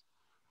respects.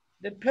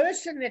 The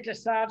person that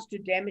decides to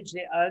damage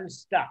their own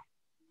stuff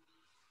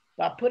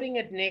by putting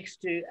it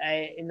next to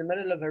in the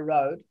middle of a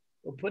road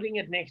or putting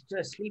it next to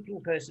a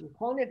sleeping person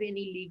can't have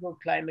any legal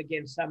claim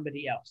against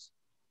somebody else.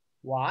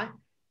 Why?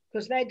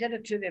 Because they did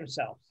it to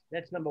themselves.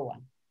 That's number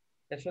one.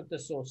 That's what the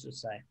sources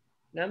say.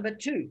 Number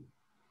two,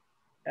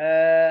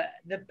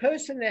 the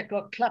person that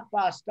got clapped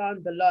by a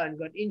stone below and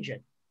got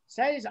injured,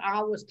 say his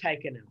eye was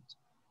taken out,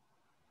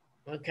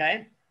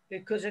 okay?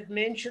 Because it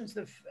mentions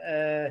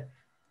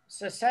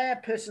so say a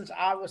person's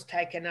eye was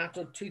taken out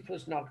or tooth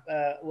was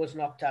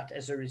knocked out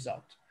as a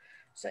result.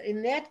 So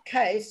in that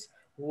case,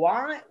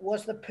 why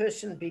was the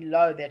person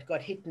below that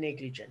got hit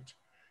negligent?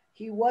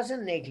 He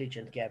wasn't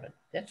negligent, Gavin.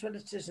 That's what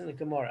it says in the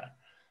Gemara.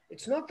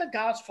 It's not the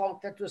guy's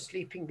fault that was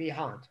sleeping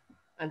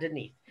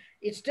underneath.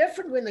 It's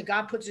different when the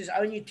guy puts his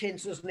own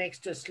utensils next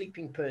to a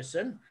sleeping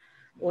person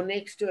or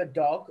next to a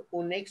dog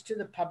or next to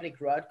the public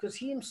road because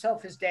he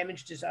himself has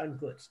damaged his own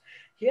goods.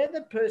 Here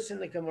the person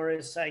the Gemara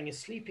is saying is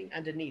sleeping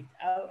underneath.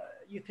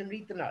 You can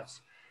read the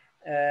notes.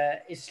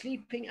 Is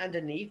sleeping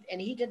underneath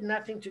and he did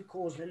nothing to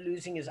cause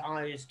losing his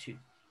eye or his tooth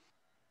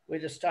where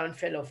the stone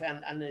fell off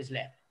under his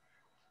lap.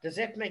 Does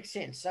that make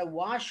sense? So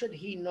why should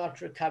he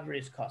not recover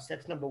his costs?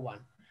 That's number one.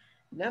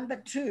 Number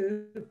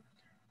two,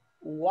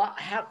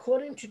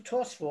 according to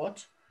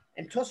Tosfot,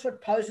 and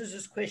Tosfot poses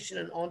this question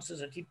and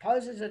answers it. He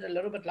poses it a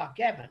little bit like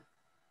Gavin.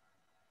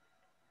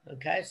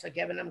 Okay, so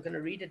Gavin, I'm going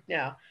to read it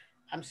now.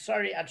 I'm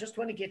sorry, I just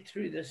want to get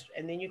through this,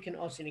 and then you can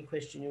ask any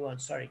question you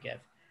want. Sorry, Gav.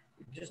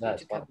 You just need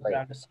to cover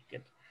ground a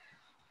second.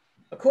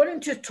 According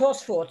to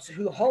Tosfot,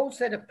 who holds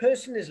that a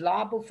person is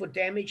liable for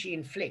damage he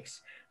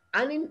inflicts,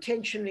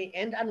 unintentionally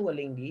and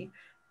unwillingly,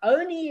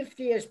 only if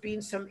there has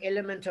been some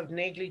element of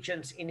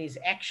negligence in his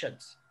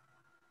actions.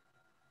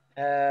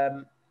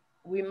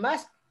 We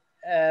must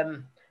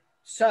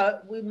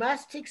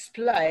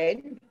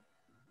explain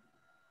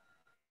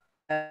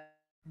that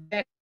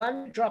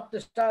when he dropped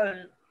the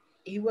stone,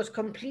 he was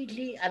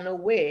completely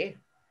unaware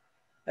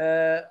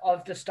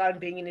of the stone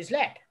being in his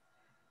lap.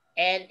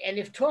 And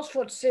if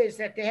Tosfot says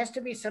that there has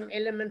to be some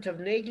element of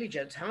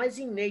negligence, how is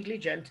he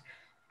negligent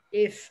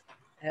if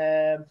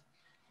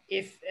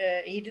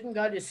he didn't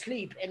go to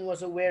sleep and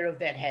was aware of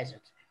that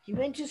hazard? He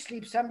went to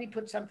sleep, somebody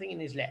put something in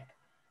his lap.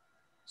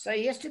 So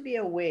he has to be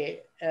aware.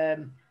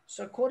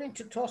 So according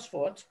to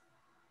Tosfot,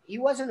 he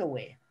wasn't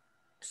aware.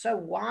 So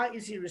why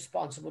is he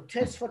responsible?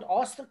 Tosfot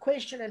asks the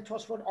question and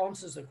Tosfot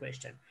answers the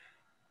question.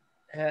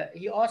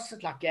 He asks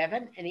it like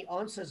Gavin and he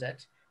answers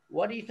it.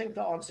 What do you think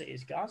the answer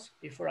is, guys?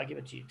 Before I give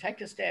it to you, take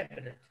a stab at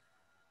it.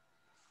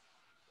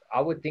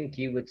 I would think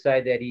he would say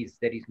that he's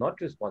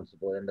not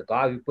responsible, and the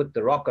guy who put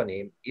the rock on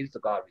him is the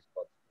guy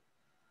responsible.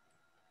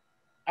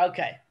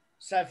 Okay,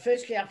 so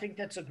firstly, I think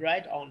that's a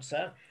great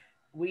answer.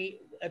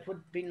 It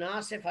would be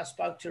nice if I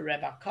spoke to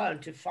Rabbi Cohen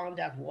to find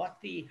out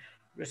what the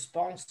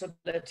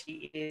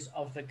responsibility is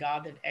of the guy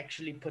that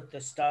actually put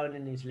the stone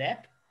in his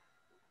lap.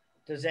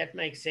 Does that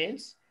make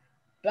sense?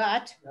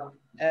 But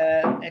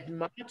it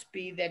might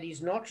be that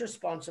he's not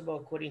responsible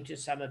according to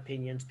some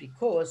opinions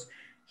because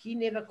he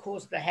never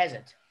caused the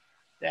hazard.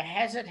 The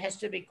hazard has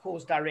to be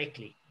caused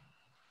directly.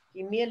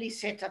 He merely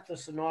set up the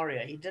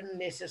scenario. He didn't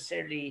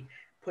necessarily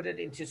put it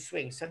into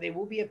swing. So there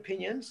will be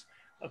opinions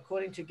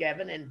according to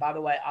Gavin. And by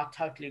the way, I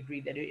totally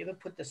agree that whoever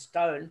put the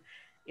stone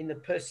in the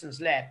person's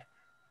lap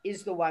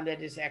is the one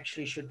that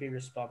actually should be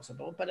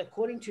responsible. But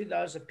according to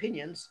those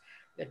opinions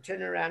that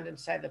turn around and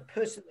say the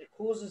person that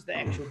causes the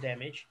actual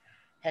damage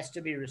has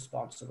to be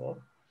responsible.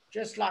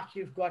 Just like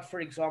you've got, for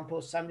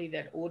example, somebody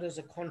that orders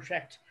a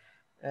contract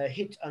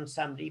hit on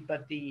somebody,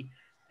 but the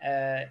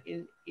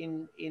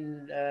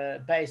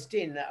based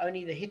in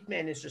only the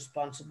hitman is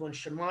responsible, and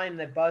Shemaim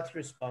they're both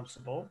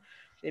responsible.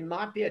 There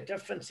might be a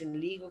difference in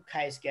legal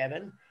case,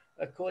 Gavin,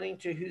 according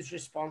to who's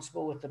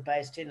responsible with the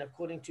based in,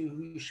 according to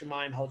who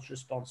Shemaim holds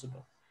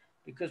responsible,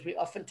 because we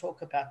often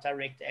talk about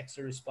direct acts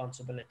of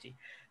responsibility.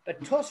 But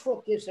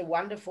Tosfot gives a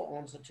wonderful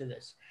answer to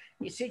this.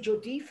 He said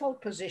your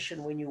default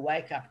position when you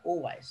wake up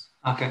always.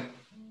 Okay.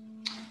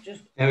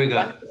 Here we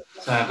go.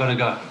 So I've got to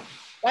go.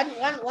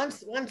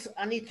 Once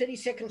I need 30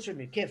 seconds from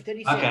you. Kev,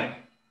 30 seconds. Okay.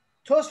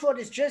 Tosfot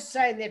is just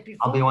saying that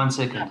before. I'll be 1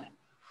 second.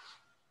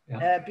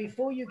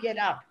 Before you get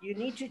up, you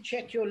need to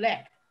check your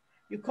lap.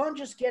 You can't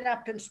just get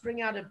up and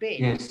spring out of bed.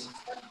 Yes.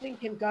 Something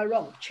can go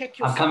wrong. Check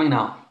your. I'm coming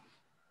now.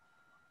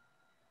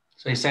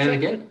 So you say it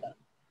again?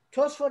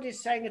 Tosfot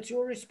is saying it's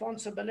your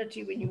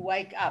responsibility when you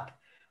wake up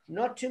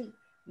not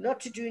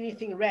to do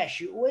anything rash.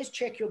 You always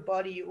check your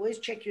body. You always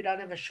check you don't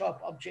have a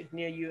sharp object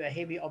near you, a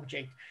heavy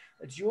object.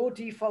 It's your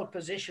default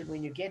position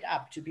when you get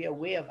up to be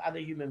aware of other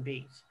human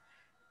beings.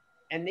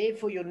 And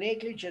therefore your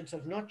negligence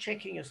of not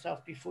checking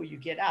yourself before you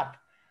get up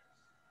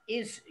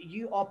is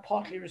you are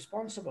partly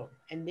responsible.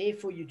 And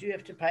therefore you do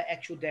have to pay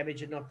actual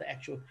damage and not the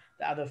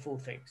other four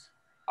things.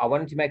 I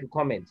wanted to make a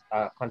comment.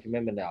 I can't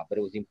remember now, but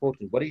it was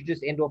important. What did you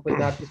just end off with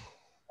now? Just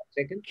a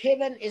second.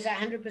 Kevin is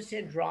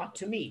 100% right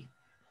to me.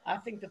 I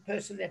think the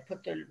person that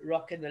put the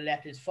rock in the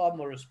lap is far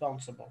more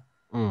responsible.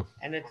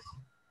 And it's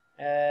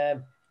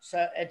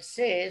so it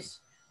says,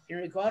 in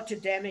regard to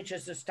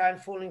damages, the stone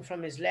falling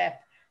from his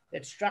lap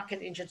that struck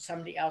and injured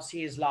somebody else,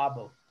 he is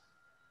liable.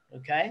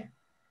 Okay?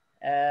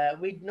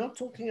 We're not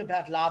talking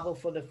about liable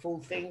for the full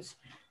things,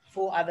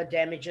 for other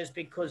damages,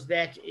 because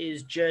that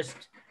is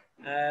just,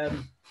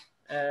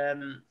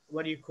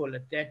 what do you call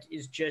it? That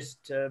is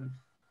just,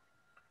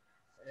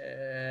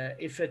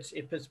 if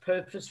it's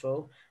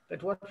purposeful.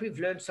 But what we've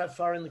learned so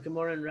far in the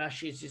Gemara and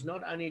Rashi is he's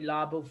not only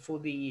liable for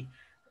the,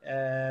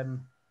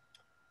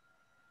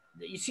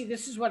 you see,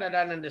 this is what I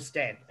don't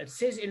understand. It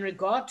says in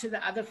regard to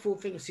the other four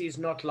things, he is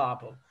not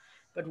liable.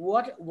 But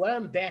what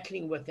I'm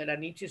battling with that I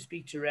need to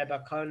speak to Rabbi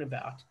Cohen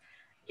about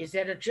is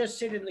that it just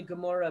said in the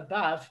Gemara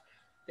above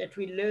that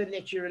we learn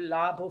that you're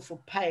liable for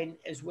pain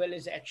as well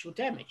as actual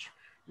damage.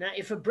 Now,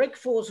 if a brick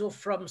falls off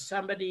from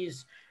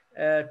somebody's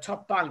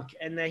top bunk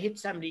and they hit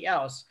somebody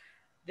else,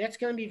 that's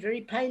going to be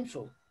very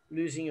painful,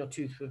 losing your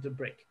tooth with the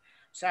brick.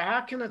 So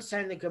how can it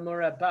say in the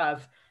Gemara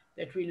above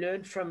that we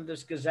learned from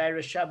this Gezerah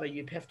Shava,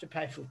 you have to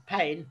pay for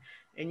pain,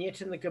 and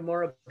yet in the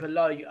Gemara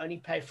below, you only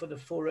pay for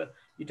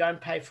you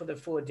don't pay for the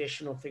four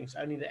additional things,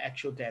 only the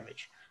actual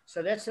damage.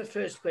 So that's the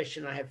first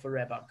question I have for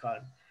Rabbi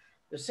Cohen.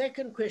 The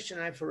second question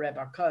I have for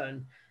Rabbi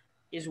Cohen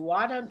is,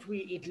 why don't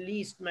we at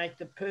least make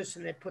the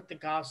person that put the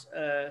guy's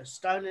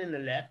stone in the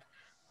lap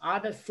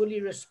either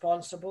fully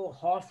responsible,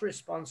 half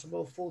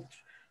responsible, full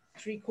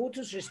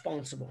 3/4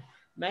 responsible?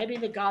 Maybe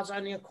the guy's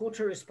only a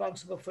quarter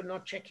responsible for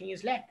not checking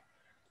his lap.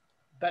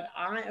 But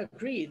I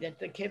agree that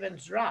the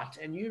Kevin's right,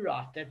 and you're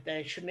right, that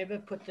they should never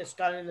put the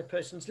stone in the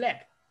person's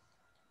lap.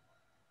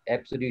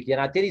 Absolutely.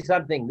 And I'll tell you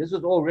something, this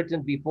was all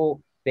written before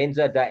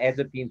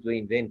benzodiazepines were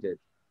invented.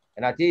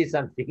 And I'll tell you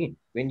something,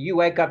 when you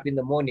wake up in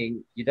the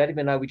morning, you don't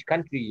even know which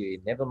country you're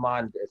in, never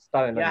mind a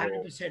stone. Yeah,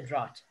 100%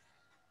 right.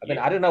 I mean,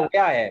 I don't know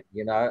where I am,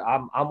 you know,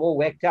 I'm all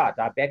whacked out.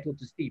 I battle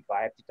to sleep.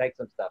 I have to take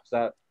some stuff.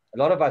 So a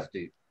lot of us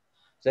do.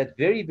 So it's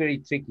very, very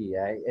tricky.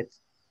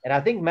 And I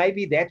think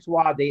maybe that's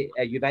why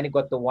you've only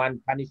got the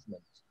one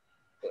punishment.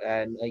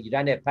 And you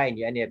don't have pain,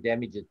 you only have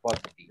damages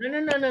possibly.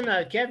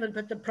 No, Kevin.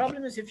 But the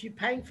problem is if you're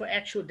paying for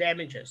actual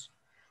damages,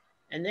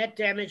 and that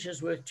damage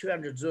is worth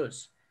 200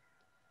 zuz,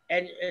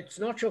 and it's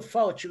not your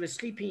fault, you were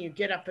sleeping, you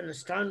get up and the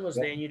stone was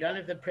there, and you don't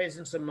have the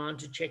presence of mind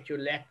to check your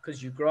lap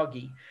because you're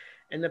groggy,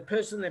 and the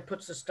person that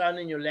puts the stone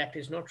in your lap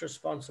is not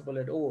responsible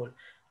at all.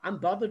 I'm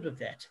bothered with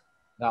that.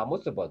 No, I'm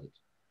also bothered.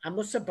 I'm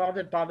also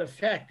bothered by the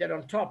fact that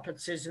on top it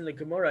says in the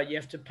Gemara you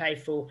have to pay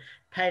for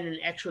pain and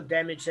actual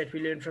damage that we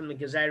learned from the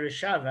Gezerah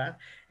Shava,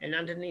 and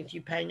underneath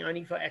you're paying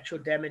only for actual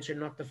damage and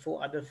not the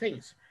four other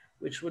things,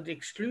 which would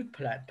exclude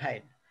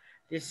pain.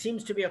 There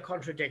seems to be a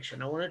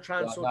contradiction. I want to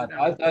try and sort it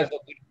out. Those are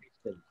good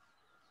questions.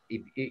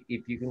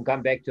 If you can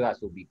come back to us,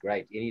 it'll be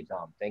great.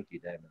 Anytime. Thank you,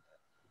 Damon.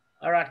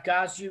 All right,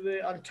 guys, you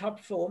were on top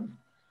form.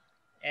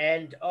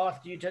 And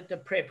after you did the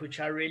prep, which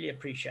I really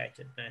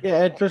appreciated, man.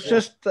 Yeah, it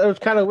was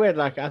kind of weird.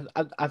 Like I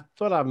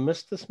thought I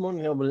missed this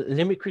morning.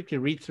 Let me quickly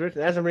read through it.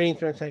 And as I'm reading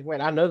through it, I'm saying, wait,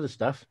 I know this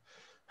stuff.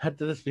 I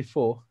did this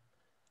before.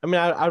 I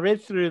mean, I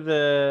read through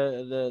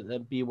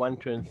the B1,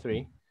 2, and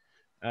 3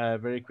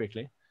 very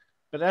quickly.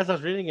 But as I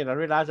was reading it, I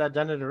realized I'd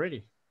done it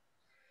already.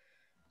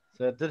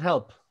 So it did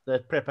help, the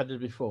prep I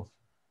did before.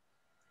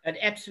 It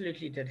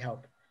absolutely did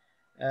help.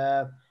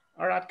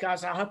 All right,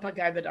 guys, I hope I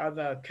gave it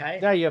over okay.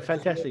 No, you're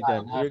fantastic,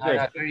 Dan. You're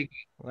great. Very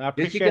good. I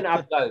appreciate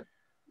upload.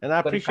 And I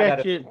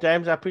appreciate you,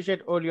 James. I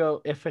appreciate all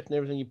your effort and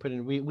everything you put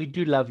in. We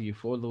do love you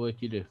for all the work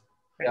you do.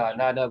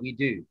 No, we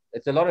do.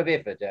 It's a lot of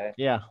effort, eh?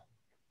 Yeah.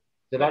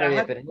 It's a lot of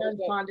effort.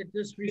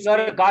 You're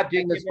not a guy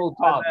doing this full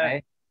time, eh?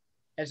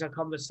 As a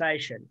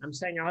conversation. I'm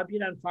saying I hope you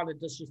don't find it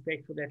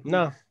disrespectful that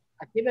no.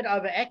 I give it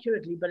over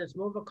accurately, but it's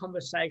more of a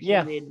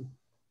conversation than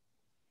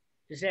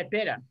is that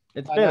better?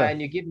 It's better.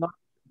 And you give nice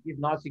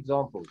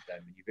examples,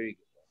 Damon. You're very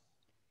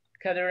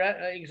good. Okay,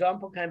 the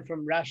example came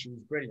from Russians.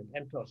 Brilliant.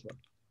 And Tosfot.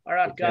 All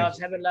right, guys,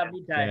 have a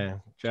lovely day. Yeah.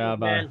 Ciao,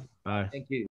 bye. Thank you.